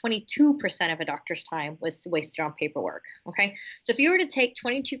said that 22% of a doctor's time was wasted on paperwork. Okay. So if you were to take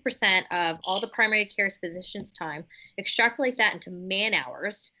 22% of all the primary care physicians' time, extrapolate that into man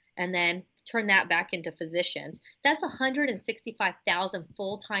hours, and then turn that back into physicians. That's 165,000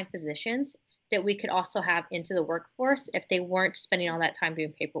 full-time physicians that we could also have into the workforce if they weren't spending all that time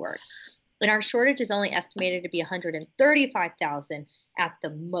doing paperwork. And our shortage is only estimated to be 135,000 at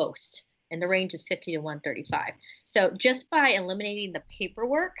the most. And the range is 50 to 135. So just by eliminating the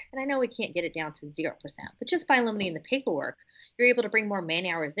paperwork, and I know we can't get it down to 0%, but just by eliminating the paperwork, you're able to bring more man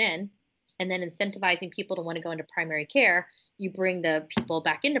hours in, and then incentivizing people to want to go into primary care. You bring the people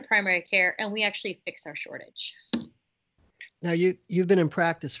back into primary care, and we actually fix our shortage. Now, you've been in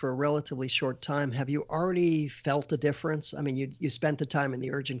practice for a relatively short time. Have you already felt a difference? I mean, you spent the time in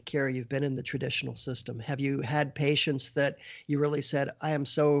the urgent care. You've been in the traditional system. Have you had patients that you really said, I am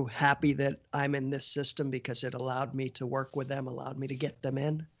so happy that I'm in this system because it allowed me to work with them, allowed me to get them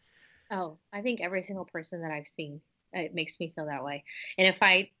in? Oh, I think every single person that I've seen, it makes me feel that way. And if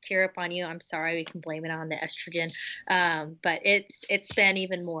I tear up on you, I'm sorry. We can blame it on the estrogen, but it's been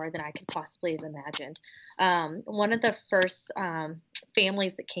even more than I could possibly have imagined. One of the first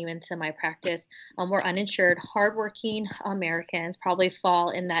families that came into my practice were uninsured, hardworking Americans, probably fall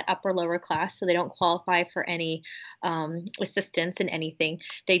in that upper lower class, so they don't qualify for any assistance in anything.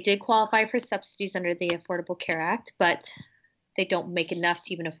 They did qualify for subsidies under the Affordable Care Act, but they don't make enough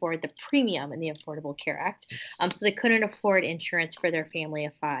to even afford the premium in the Affordable Care Act. So they couldn't afford insurance for their family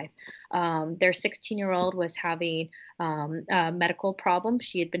of 5. Their 16-year-old was having a medical problem.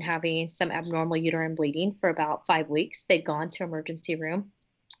 She had been having some abnormal uterine bleeding for about 5 weeks. They'd gone to emergency room.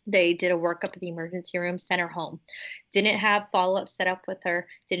 They did a workup at the emergency room, sent her home. Didn't have follow-up set up with her,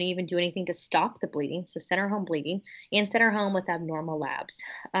 didn't even do anything to stop the bleeding. So sent her home bleeding and sent her home with abnormal labs.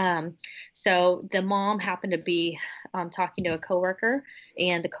 So the mom happened to be talking to a coworker,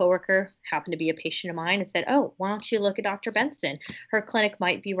 and the coworker happened to be a patient of mine and said, oh, why don't you look at Dr. Benson? Her clinic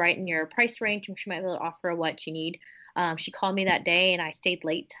might be right in your price range, and she might be able to offer what you need. She called me that day, and I stayed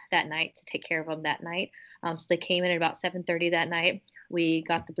late that night to take care of them that night. So they came in at about 7:30 that night. We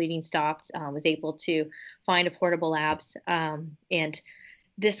got the bleeding stopped, was able to find affordable labs. And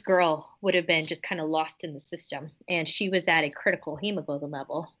this girl would have been just kind of lost in the system. And she was at a critical hemoglobin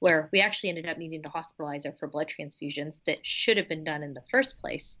level where we actually ended up needing to hospitalize her for blood transfusions that should have been done in the first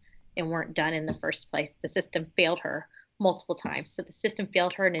place and weren't done in the first place. The system failed her multiple times. So the system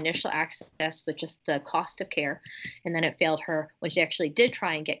failed her in initial access with just the cost of care. And then it failed her when she actually did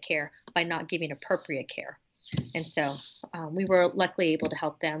try and get care by not giving appropriate care. And so we were luckily able to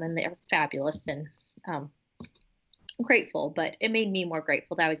help them, and they're fabulous and grateful. But it made me more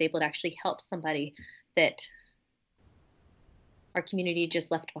grateful that I was able to actually help somebody that our community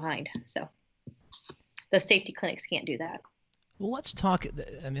just left behind. So those safety clinics can't do that. Well, let's talk.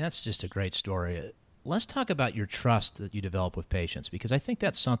 I mean, that's just a great story. Let's talk about your trust that you develop with patients, because I think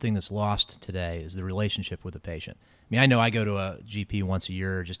that's something that's lost today is the relationship with the patient. I mean, I know I go to a GP once a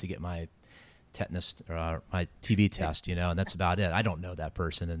year just to get my tetanus or my TB test, and that's about it. I don't know that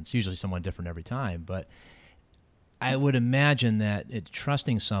person, and it's usually someone different every time. But I would imagine that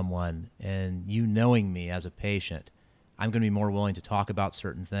trusting someone and you knowing me as a patient, I'm going to be more willing to talk about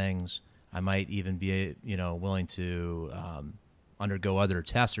certain things. I might even be, willing to undergo other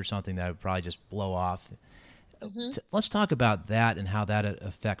tests or something that I would probably just blow off. Mm-hmm. Let's talk about that and how that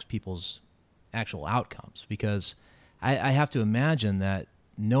affects people's actual outcomes, because I have to imagine that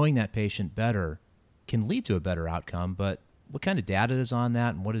knowing that patient better can lead to a better outcome. But what kind of data is on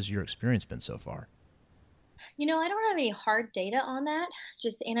that, and what has your experience been so far? I don't have any hard data on that,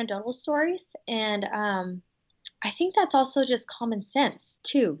 just anecdotal stories. And I think that's also just common sense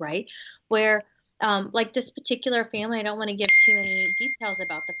too, right? Where like this particular family, I don't want to give too many details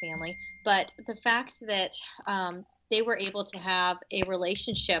about the family, but the fact that they were able to have a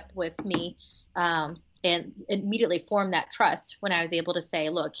relationship with me and immediately form that trust when I was able to say,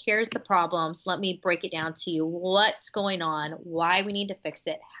 look, here's the problems. Let me break it down to you. What's going on? Why we need to fix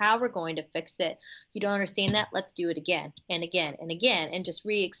it? How we're going to fix it? If you don't understand that, let's do it again and again and again, and just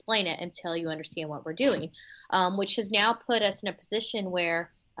re-explain it until you understand what we're doing, which has now put us in a position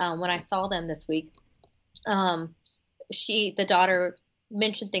where when I saw them this week, the daughter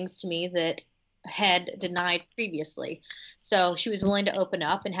mentioned things to me that had denied previously. So she was willing to open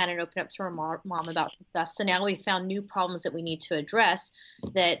up and hadn't opened up to her mom about some stuff. So now we found new problems that we need to address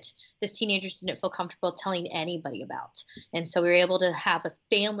that this teenager didn't feel comfortable telling anybody about. And so we were able to have a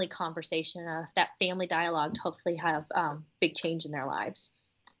family conversation, that family dialogue to hopefully have big change in their lives.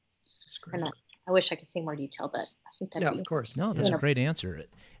 That's great. And I wish I could say more detail, but I think that's of course. No, that's a great answer.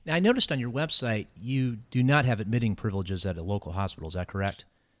 Now, I noticed on your website you do not have admitting privileges at a local hospital. Is that correct?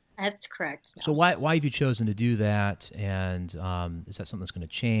 That's correct. No. So why have you chosen to do that? And is that something that's going to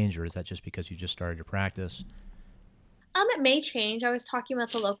change, or is that just because you just started your practice? It may change. I was talking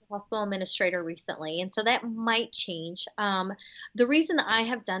with a local hospital administrator recently, and so that might change. The reason that I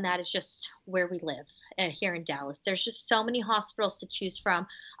have done that is just where we live here in Dallas. There's just so many hospitals to choose from.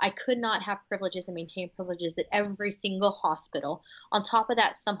 I could not have privileges and maintain privileges at every single hospital. On top of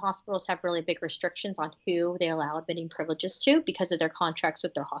that, some hospitals have really big restrictions on who they allow admitting privileges to because of their contracts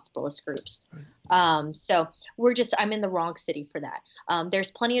with their hospitalist groups. So I'm in the wrong city for that.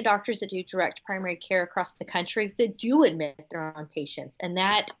 There's plenty of doctors that do direct primary care across the country that do admit their own patients, and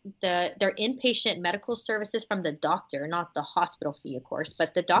that their inpatient medical services from the doctor, not the hospital fee, of course,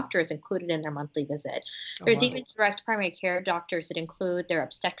 but the doctor is included in their monthly visit. There's even direct primary care doctors that include their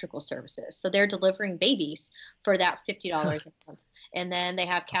obstetrical services. So they're delivering babies for that $50 a month. And then they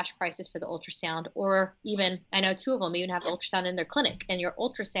have cash prices for the ultrasound, or even, I know two of them even have the ultrasound in their clinic, and your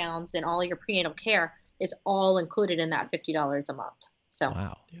ultrasounds and all your prenatal care is all included in that $50 a month. So,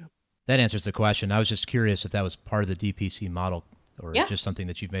 wow. Yeah. That answers the question. I was just curious if that was part of the DPC model or just something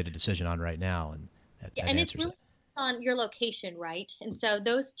that you've made a decision on right now. And that and it's really on your location, right? And so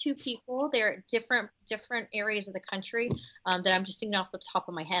those two people, they're different areas of the country that I'm just thinking off the top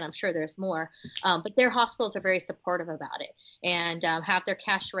of my head. I'm sure there's more, but their hospitals are very supportive about it and have their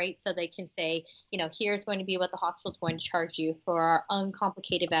cash rates so they can say, here's going to be what the hospital's going to charge you for our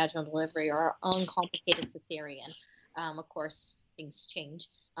uncomplicated vaginal delivery or our uncomplicated cesarean. Of course, things change.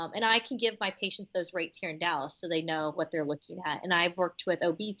 And I can give my patients those rates here in Dallas so they know what they're looking at. And I've worked with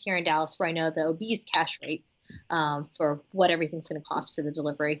OBs here in Dallas where I know the OBs cash rates for what everything's going to cost for the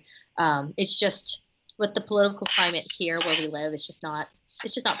delivery. It's just with the political climate here where we live, it's just not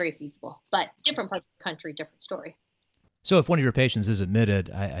very feasible. But different parts of the country, different story. So if one of your patients is admitted,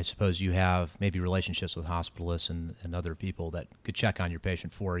 I suppose you have maybe relationships with hospitalists and other people that could check on your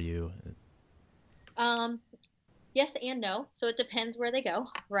patient for you. Yes and no. So it depends where they go,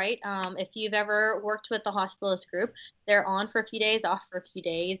 right? If you've ever worked with the hospitalist group, they're on for a few days, off for a few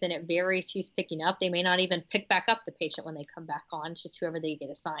days, and it varies who's picking up. They may not even pick back up the patient when they come back on, it's just whoever they get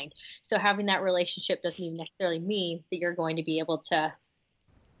assigned. So having that relationship doesn't even necessarily mean that you're going to be able to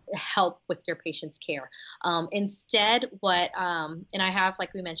help with your patient's care. Instead, and I have,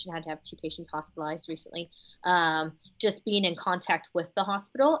 like we mentioned, had to have 2 patients hospitalized recently, just being in contact with the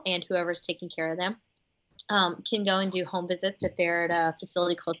hospital and whoever's taking care of them. Can go and do home visits if they're at a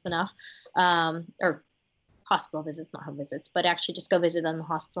facility close enough, or hospital visits, not home visits, but actually just go visit them in the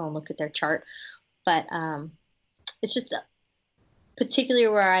hospital and look at their chart. But it's just, particularly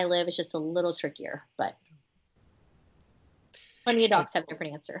where I live, it's just a little trickier, but plenty of docs have a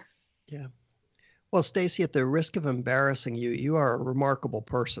different answer. Yeah. Well, Stacy, at the risk of embarrassing you, you are a remarkable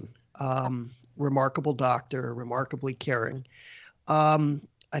person, remarkable doctor, remarkably caring.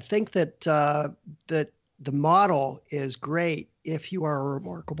 I think that the model is great if you are a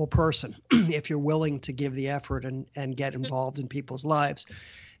remarkable person, if you're willing to give the effort and get involved in people's lives.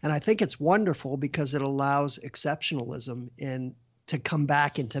 And I think it's wonderful because it allows exceptionalism to come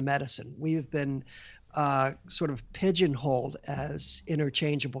back into medicine. We've been sort of pigeonholed as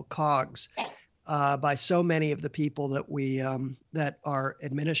interchangeable cogs by so many of the people that are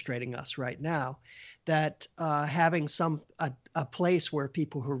administrating us right now, that having a place where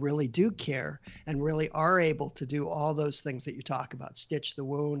people who really do care and really are able to do all those things that you talk about, stitch the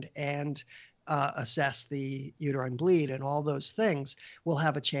wound and assess the uterine bleed and all those things, will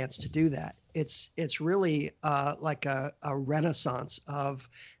have a chance to do that. It's really like a renaissance of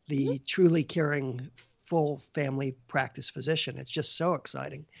the truly caring full family practice physician. It's just so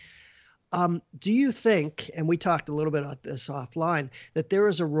exciting. Do you think, and we talked a little bit about this offline, that there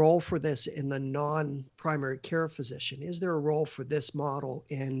is a role for this in the non-primary care physician? Is there a role for this model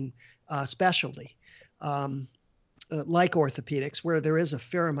in specialty, like orthopedics, where there is a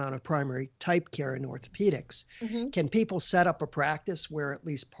fair amount of primary type care in orthopedics? Mm-hmm. Can people set up a practice where at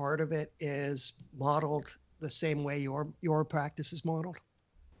least part of it is modeled the same way your practice is modeled?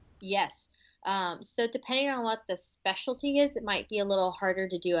 Yes. So depending on what the specialty is, it might be a little harder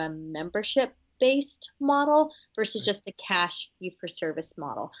to do a membership-based model versus just the cash fee-for-service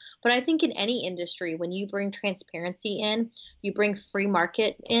model. But I think in any industry, when you bring transparency in, you bring free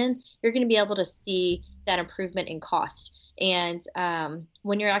market in, you're going to be able to see that improvement in cost. And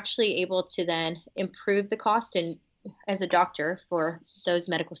when you're actually able to then improve the cost, and as a doctor, for those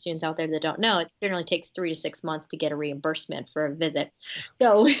medical students out there that don't know, it generally takes 3 to 6 months to get a reimbursement for a visit.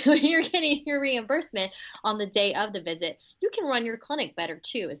 So when you're getting your reimbursement on the day of the visit, you can run your clinic better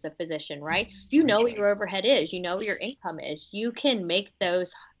too as a physician, right? You know what your overhead is, you know what your income is. You can make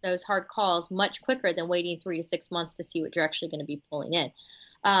those hard calls much quicker than waiting 3 to 6 months to see what you're actually going to be pulling in.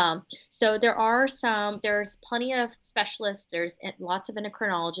 So there's plenty of specialists. There's lots of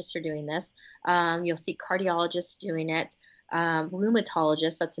endocrinologists are doing this. You'll see cardiologists doing it.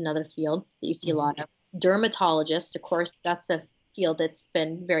 Rheumatologists, that's another field that you see a lot of. Dermatologists, of course, that's a field that's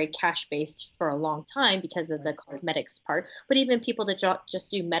been very cash-based for a long time because of the cosmetics part. But even people that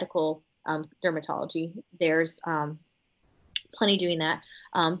just do medical dermatology, there's plenty doing that,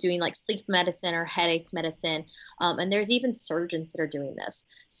 doing like sleep medicine or headache medicine. And there's even surgeons that are doing this.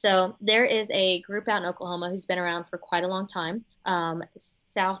 So there is a group out in Oklahoma who's been around for quite a long time,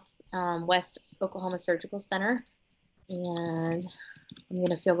 Southwest Oklahoma Surgical Center. And I'm going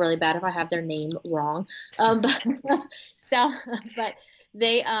to feel really bad if I have their name wrong. But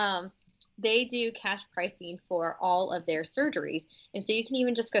they do cash pricing for all of their surgeries. And so you can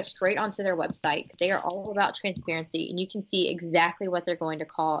even just go straight onto their website. They are all about transparency, and you can see exactly what they're going to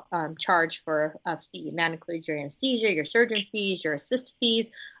charge for a fee. And that includes your anesthesia, your surgeon fees, your assist fees,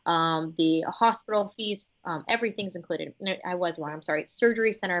 the hospital fees, everything's included. I was wrong. I'm sorry.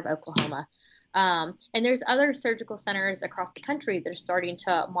 Surgery Center of Oklahoma. And there's other surgical centers across the country that are starting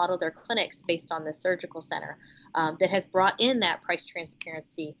to model their clinics based on the surgical center that has brought in that price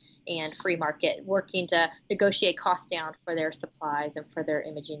transparency and free market, working to negotiate costs down for their supplies and for their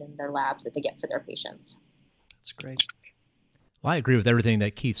imaging and their labs that they get for their patients. That's great. Well, I agree with everything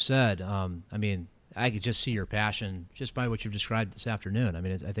that Keith said. I mean, I could just see your passion just by what you've described this afternoon. I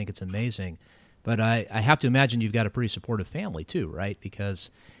mean, I think it's amazing. But I have to imagine you've got a pretty supportive family too, right? Because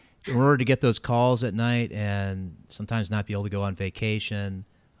in order to get those calls at night and sometimes not be able to go on vacation,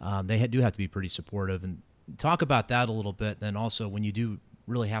 they do have to be pretty supportive. And talk about that a little bit. Then also when you do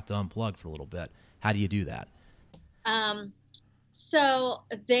really have to unplug for a little bit, how do you do that? So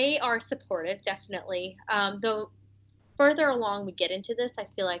they are supportive, definitely. Though further along we get into this, I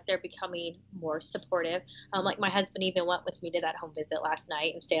feel like they're becoming more supportive. Like my husband even went with me to that home visit last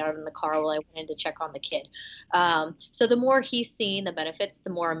night and stayed out in the car while I went in to check on the kid. So the more he's seeing the benefits,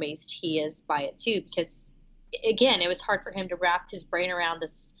 the more amazed he is by it too, because again, it was hard for him to wrap his brain around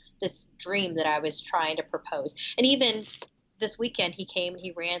this dream that I was trying to propose. And even this weekend, he came and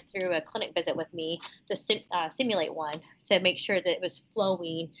he ran through a clinic visit with me to simulate one to make sure that it was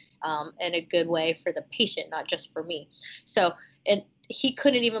flowing in a good way for the patient, not just for me. So, and he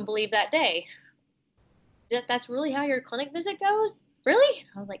couldn't even believe that day that's really how your clinic visit goes. Really?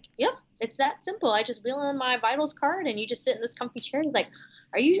 I was like, yep, it's that simple. I just wheel in my vitals card and you just sit in this comfy chair. He's like,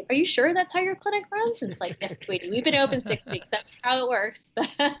 are you sure that's how your clinic runs? And it's like, yes, sweetie, we've been open 6 weeks. That's how it works.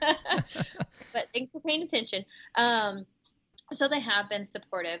 But thanks for paying attention. So they have been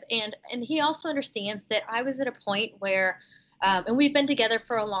supportive. And he also understands that I was at a point where, and we've been together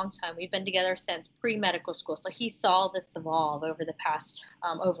for a long time. We've been together since pre-medical school. So he saw this evolve over the past,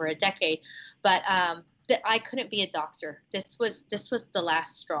 over a decade. But that I couldn't be a doctor. This was the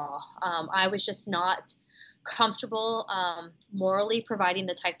last straw. I was just not comfortable morally providing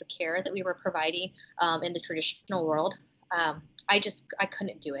the type of care that we were providing in the traditional world. I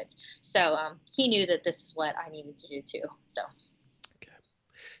couldn't do it. So he knew that this is what I needed to do too. So. Okay.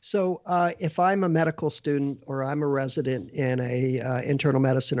 So if I'm a medical student or I'm a resident in a internal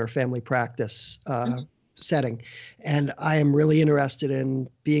medicine or family practice setting, and I am really interested in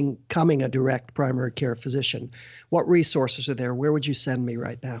becoming a direct primary care physician, what resources are there? Where would you send me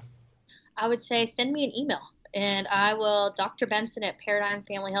right now? I would say send me an email, and I will Dr. Benson at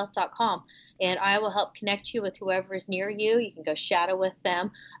ParadigmFamilyHealth.com, and I will help connect you with whoever is near you. You can go shadow with them.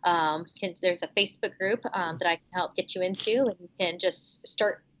 There's a Facebook group that I can help get you into, and you can just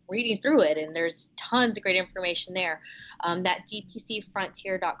start reading through it, and there's tons of great information there. That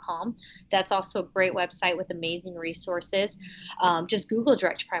dpcfrontier.com, that's also a great website with amazing resources. Just Google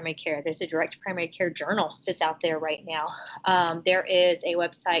direct primary care. There's a direct primary care journal that's out there right now. There is a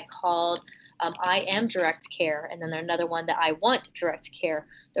website called I Am Direct Care, and then there's another one that I Want Direct Care.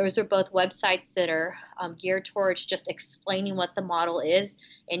 Those are both websites that are geared towards just explaining what the model is,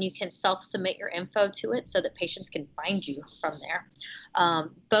 and you can self-submit your info to it so that patients can find you from there.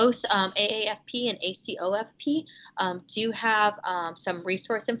 Both AAFP and ACOFP do have some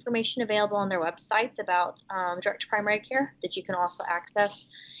resource information available on their websites about direct primary care that you can also access.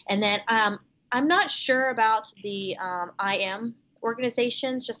 And then I'm not sure about the IM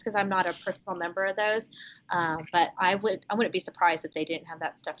organizations, just because I'm not a personal member of those, but I wouldn't be surprised if they didn't have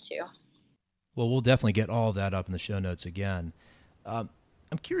that stuff too. Well, we'll definitely get all of that up in the show notes again. I'm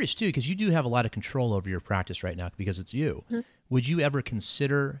curious too, because you do have a lot of control over your practice right now because it's you. Mm-hmm. Would you ever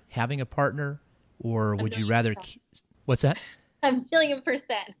consider having a partner, or would you rather? What's that? I'm feeling %.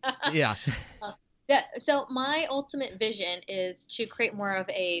 Yeah. So my ultimate vision is to create more of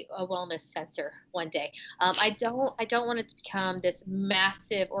a wellness center one day. I don't want it to become this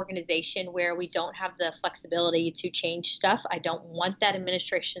massive organization where we don't have the flexibility to change stuff. I don't want that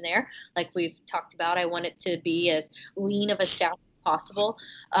administration there. Like we've talked about, I want it to be as lean of a staff possible.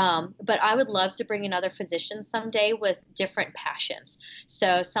 But I would love to bring in other physicians someday with different passions.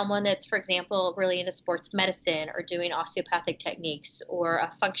 So someone that's, for example, really into sports medicine or doing osteopathic techniques, or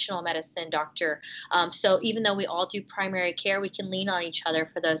a functional medicine doctor. So even though we all do primary care, we can lean on each other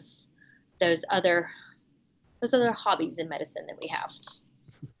for those other hobbies in medicine that we have.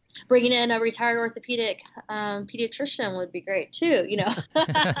 Bringing in a retired orthopedic pediatrician would be great too,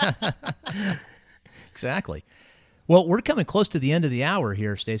 Exactly. Well, we're coming close to the end of the hour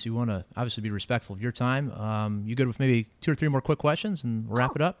here, Stacey. We want to obviously be respectful of your time. You good with maybe 2 or 3 more quick questions and we'll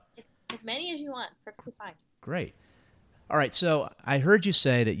wrap it up? As many as you want. Perfectly fine. Great. All right. So I heard you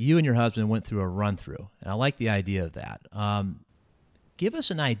say that you and your husband went through a run-through, and I like the idea of that. Give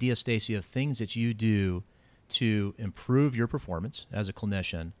us an idea, Stacey, of things that you do to improve your performance as a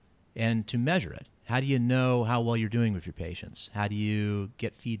clinician and to measure it. How do you know how well you're doing with your patients? How do you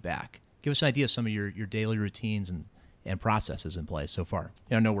get feedback? Give us an idea of some of your daily routines and processes in place so far.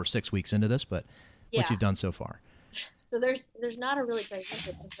 I know we're 6 weeks into this, but what you've done so far. So there's not a really great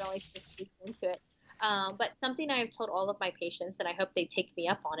answer because we're only 6 weeks into it. But something I've told all of my patients, and I hope they take me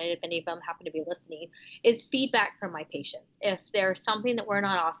up on it if any of them happen to be listening, is feedback from my patients. If there's something that we're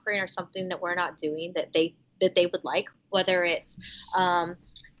not offering or something that we're not doing that they would like, whether it's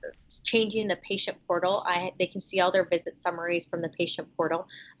changing the patient portal, they can see all their visit summaries from the patient portal,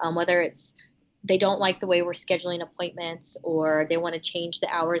 whether it's they don't like the way we're scheduling appointments or they want to change the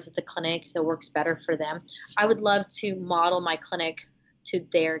hours of the clinic that works better for them. I would love to model my clinic to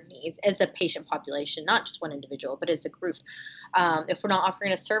their needs as a patient population, not just one individual, but as a group. If we're not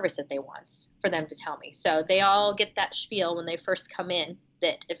offering a service that they want, for them to tell me. So they all get that spiel when they first come in,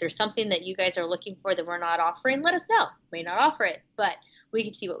 that if there's something that you guys are looking for that we're not offering, let us know. We may not offer it, but we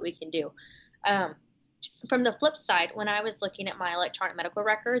can see what we can do. From the flip side, when I was looking at my electronic medical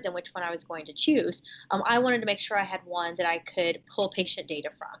records and which one I was going to choose, I wanted to make sure I had one that I could pull patient data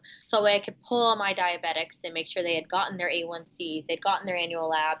from. So I could pull all my diabetics and make sure they had gotten their A1Cs, they'd gotten their annual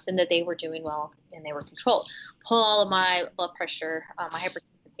labs, and that they were doing well and they were controlled. Pull all of my blood pressure, my hypertension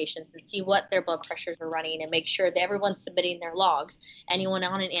patients, and see what their blood pressures are running and make sure that everyone's submitting their logs. Anyone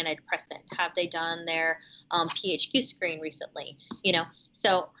on an antidepressant, have they done their PHQ screen recently?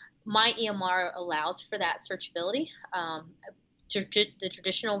 So my EMR allows for that searchability. The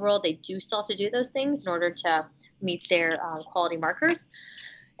traditional world, they do still have to do those things in order to meet their quality markers.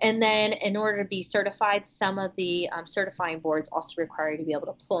 And then in order to be certified, some of the certifying boards also require you to be able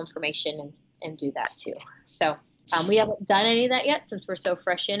to pull information and do that too. So we haven't done any of that yet since we're so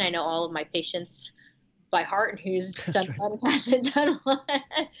fresh in. I know all of my patients by heart and who's done one and hasn't done one,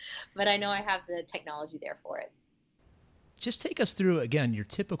 but I know I have the technology there for it. Just take us through, again, your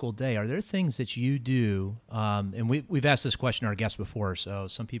typical day. Are there things that you do, and we've asked this question to our guests before, so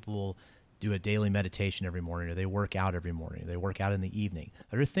some people will do a daily meditation every morning, or they work out every morning, or they work out in the evening.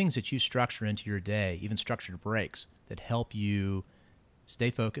 Are there things that you structure into your day, even structured breaks, that help you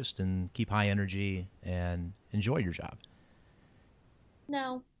stay focused and keep high energy and enjoy your job?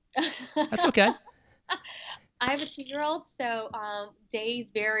 No. That's okay. I have a 2-year-old, so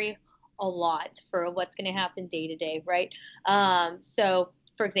days vary a lot for what's going to happen day to day, right? So,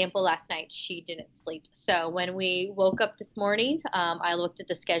 for example, last night she didn't sleep. So when we woke up this morning, I looked at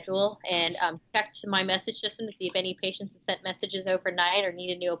the schedule and checked my message system to see if any patients had sent messages overnight or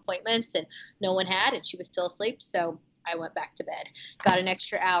needed new appointments, and no one had, and she was still asleep. So I went back to bed, got an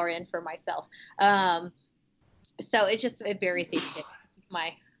extra hour in for myself. So it varies day to day.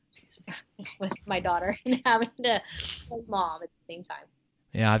 With my daughter and having to play mom at the same time.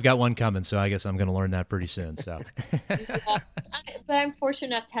 Yeah, I've got one coming, so I guess I'm going to learn that pretty soon. So, yeah, but I'm fortunate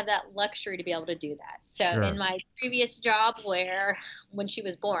enough to have that luxury to be able to do that. So Sure. In my previous job, when she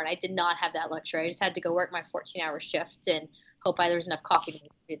was born, I did not have that luxury. I just had to go work my 14-hour shift and hope there was enough coffee to make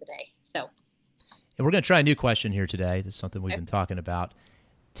it through the day. So, and we're going to try a new question here today. This is something we've been talking about.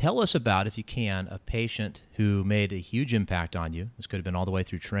 Tell us about, if you can, a patient who made a huge impact on you. This could have been all the way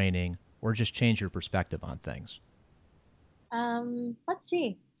through training, or just change your perspective on things. Let's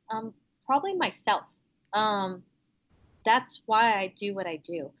see. Probably myself. That's why I do what I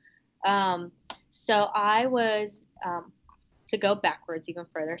do. So I was, to go backwards even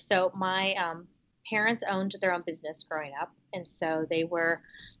further. So my parents owned their own business growing up. And so they were,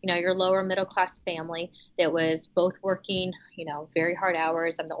 your lower middle class family that was both working, very hard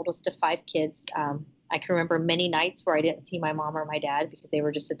hours. I'm the oldest of 5 kids. I can remember many nights where I didn't see my mom or my dad because they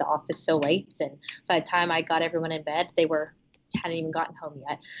were just at the office so late. And by the time I got everyone in bed, they hadn't even gotten home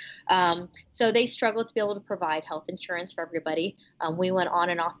yet. So they struggled to be able to provide health insurance for everybody. We went on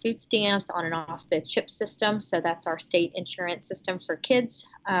and off food stamps, on and off the CHIP system. So that's our state insurance system for kids.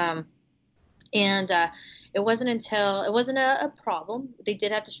 It wasn't a problem. They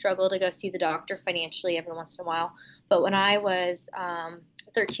did have to struggle to go see the doctor financially every once in a while. But when I was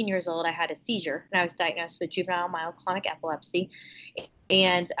 13 years old, I had a seizure, and I was diagnosed with juvenile myoclonic epilepsy.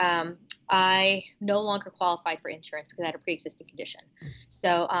 And I no longer qualified for insurance because I had a pre-existing condition.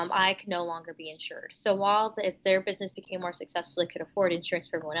 So I could no longer be insured. So while as their business became more successful, they could afford insurance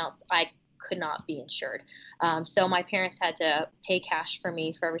for everyone else, I could not be insured. So my parents had to pay cash for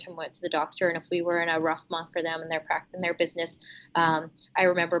me for every time I went to the doctor. And if we were in a rough month for them and their business, I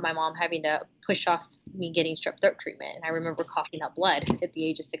remember my mom having to push off me getting strep throat treatment. And I remember coughing up blood at the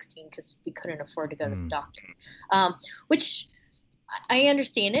age of 16 because we couldn't afford to go to the doctor, which I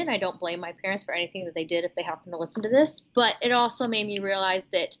understand it. And I don't blame my parents for anything that they did if they happen to listen to this. But it also made me realize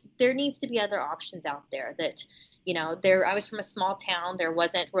that there needs to be other options out there that, I was from a small town. There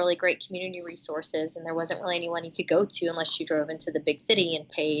wasn't really great community resources, and there wasn't really anyone you could go to unless you drove into the big city and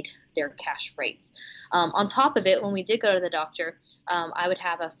paid their cash rates. On top of it, when we did go to the doctor, I would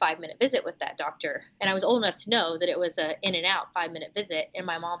have a 5-minute visit with that doctor. And I was old enough to know that it was an in and out 5-minute visit, and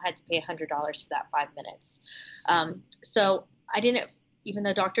my mom had to pay $100 for that 5 minutes. So I didn't, even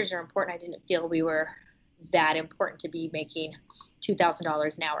though doctors are important, I didn't feel we were that important to be making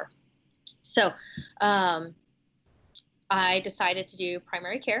 $2,000 an hour. So I decided to do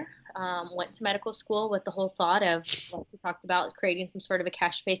primary care, went to medical school with the whole thought of what we talked about, creating some sort of a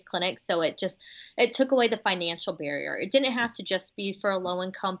cash-based clinic. So it took away the financial barrier. It didn't have to just be for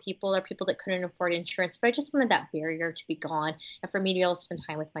low-income people or people that couldn't afford insurance, but I just wanted that barrier to be gone and for me to be able to spend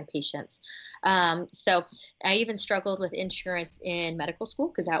time with my patients. So I even struggled with insurance in medical school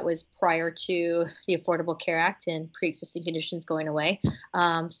because that was prior to the Affordable Care Act and pre-existing conditions going away.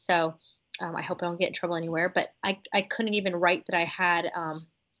 I hope I don't get in trouble anywhere, but I couldn't even write that I had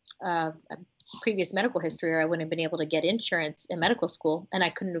a previous medical history, or I wouldn't have been able to get insurance in medical school, and I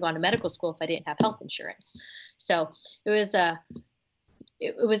couldn't have gone to medical school if I didn't have health insurance. So it was a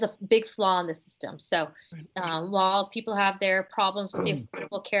big flaw in the system. So while people have their problems with the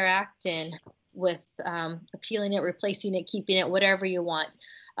Affordable Care Act and with appealing it, replacing it, keeping it, whatever you want,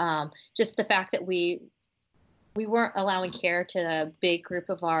 just the fact that we weren't allowing care to a big group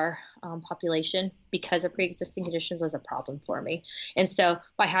of our population because of pre-existing conditions was a problem for me. And so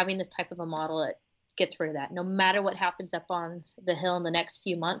by having this type of a model, it gets rid of that. No matter what happens up on the hill in the next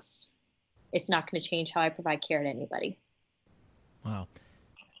few months, it's not going to change how I provide care to anybody. Wow.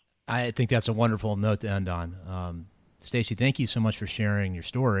 I think that's a wonderful note to end on. Stacey, thank you so much for sharing your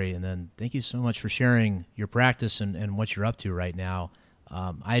story. And then thank you so much for sharing your practice and what you're up to right now.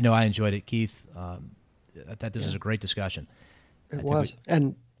 I know I enjoyed it, Keith. I thought this was a great discussion. It was.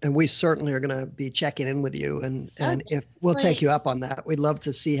 And we certainly are going to be checking in with you. And if we'll take you up on that, we'd love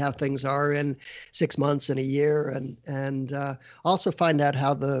to see how things are in 6 months and a year, and also find out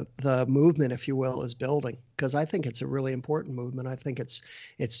how the movement, if you will, is building, because I think it's a really important movement. I think it's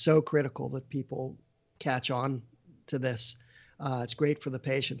so critical that people catch on to this. It's great for the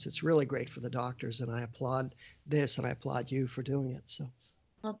patients. It's really great for the doctors. And I applaud this, and I applaud you for doing it. So.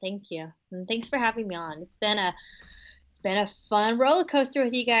 Well, thank you. And thanks for having me on. It's been a fun roller coaster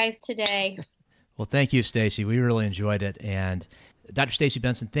with you guys today. Well, thank you, Stacey. We really enjoyed it. And Dr. Stacey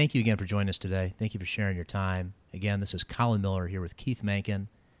Benson, thank you again for joining us today. Thank you for sharing your time. Again, this is Colin Miller here with Keith Mankin.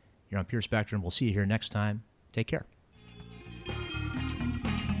 You're on Pure Spectrum. We'll see you here next time. Take care.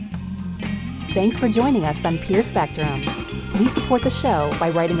 Thanks for joining us on Pure Spectrum. Please support the show by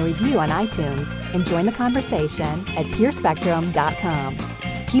writing a review on iTunes and join the conversation at purespectrum.com.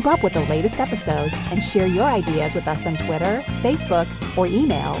 Keep up with the latest episodes and share your ideas with us on Twitter, Facebook, or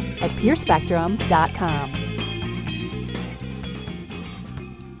email at purespectrum.com.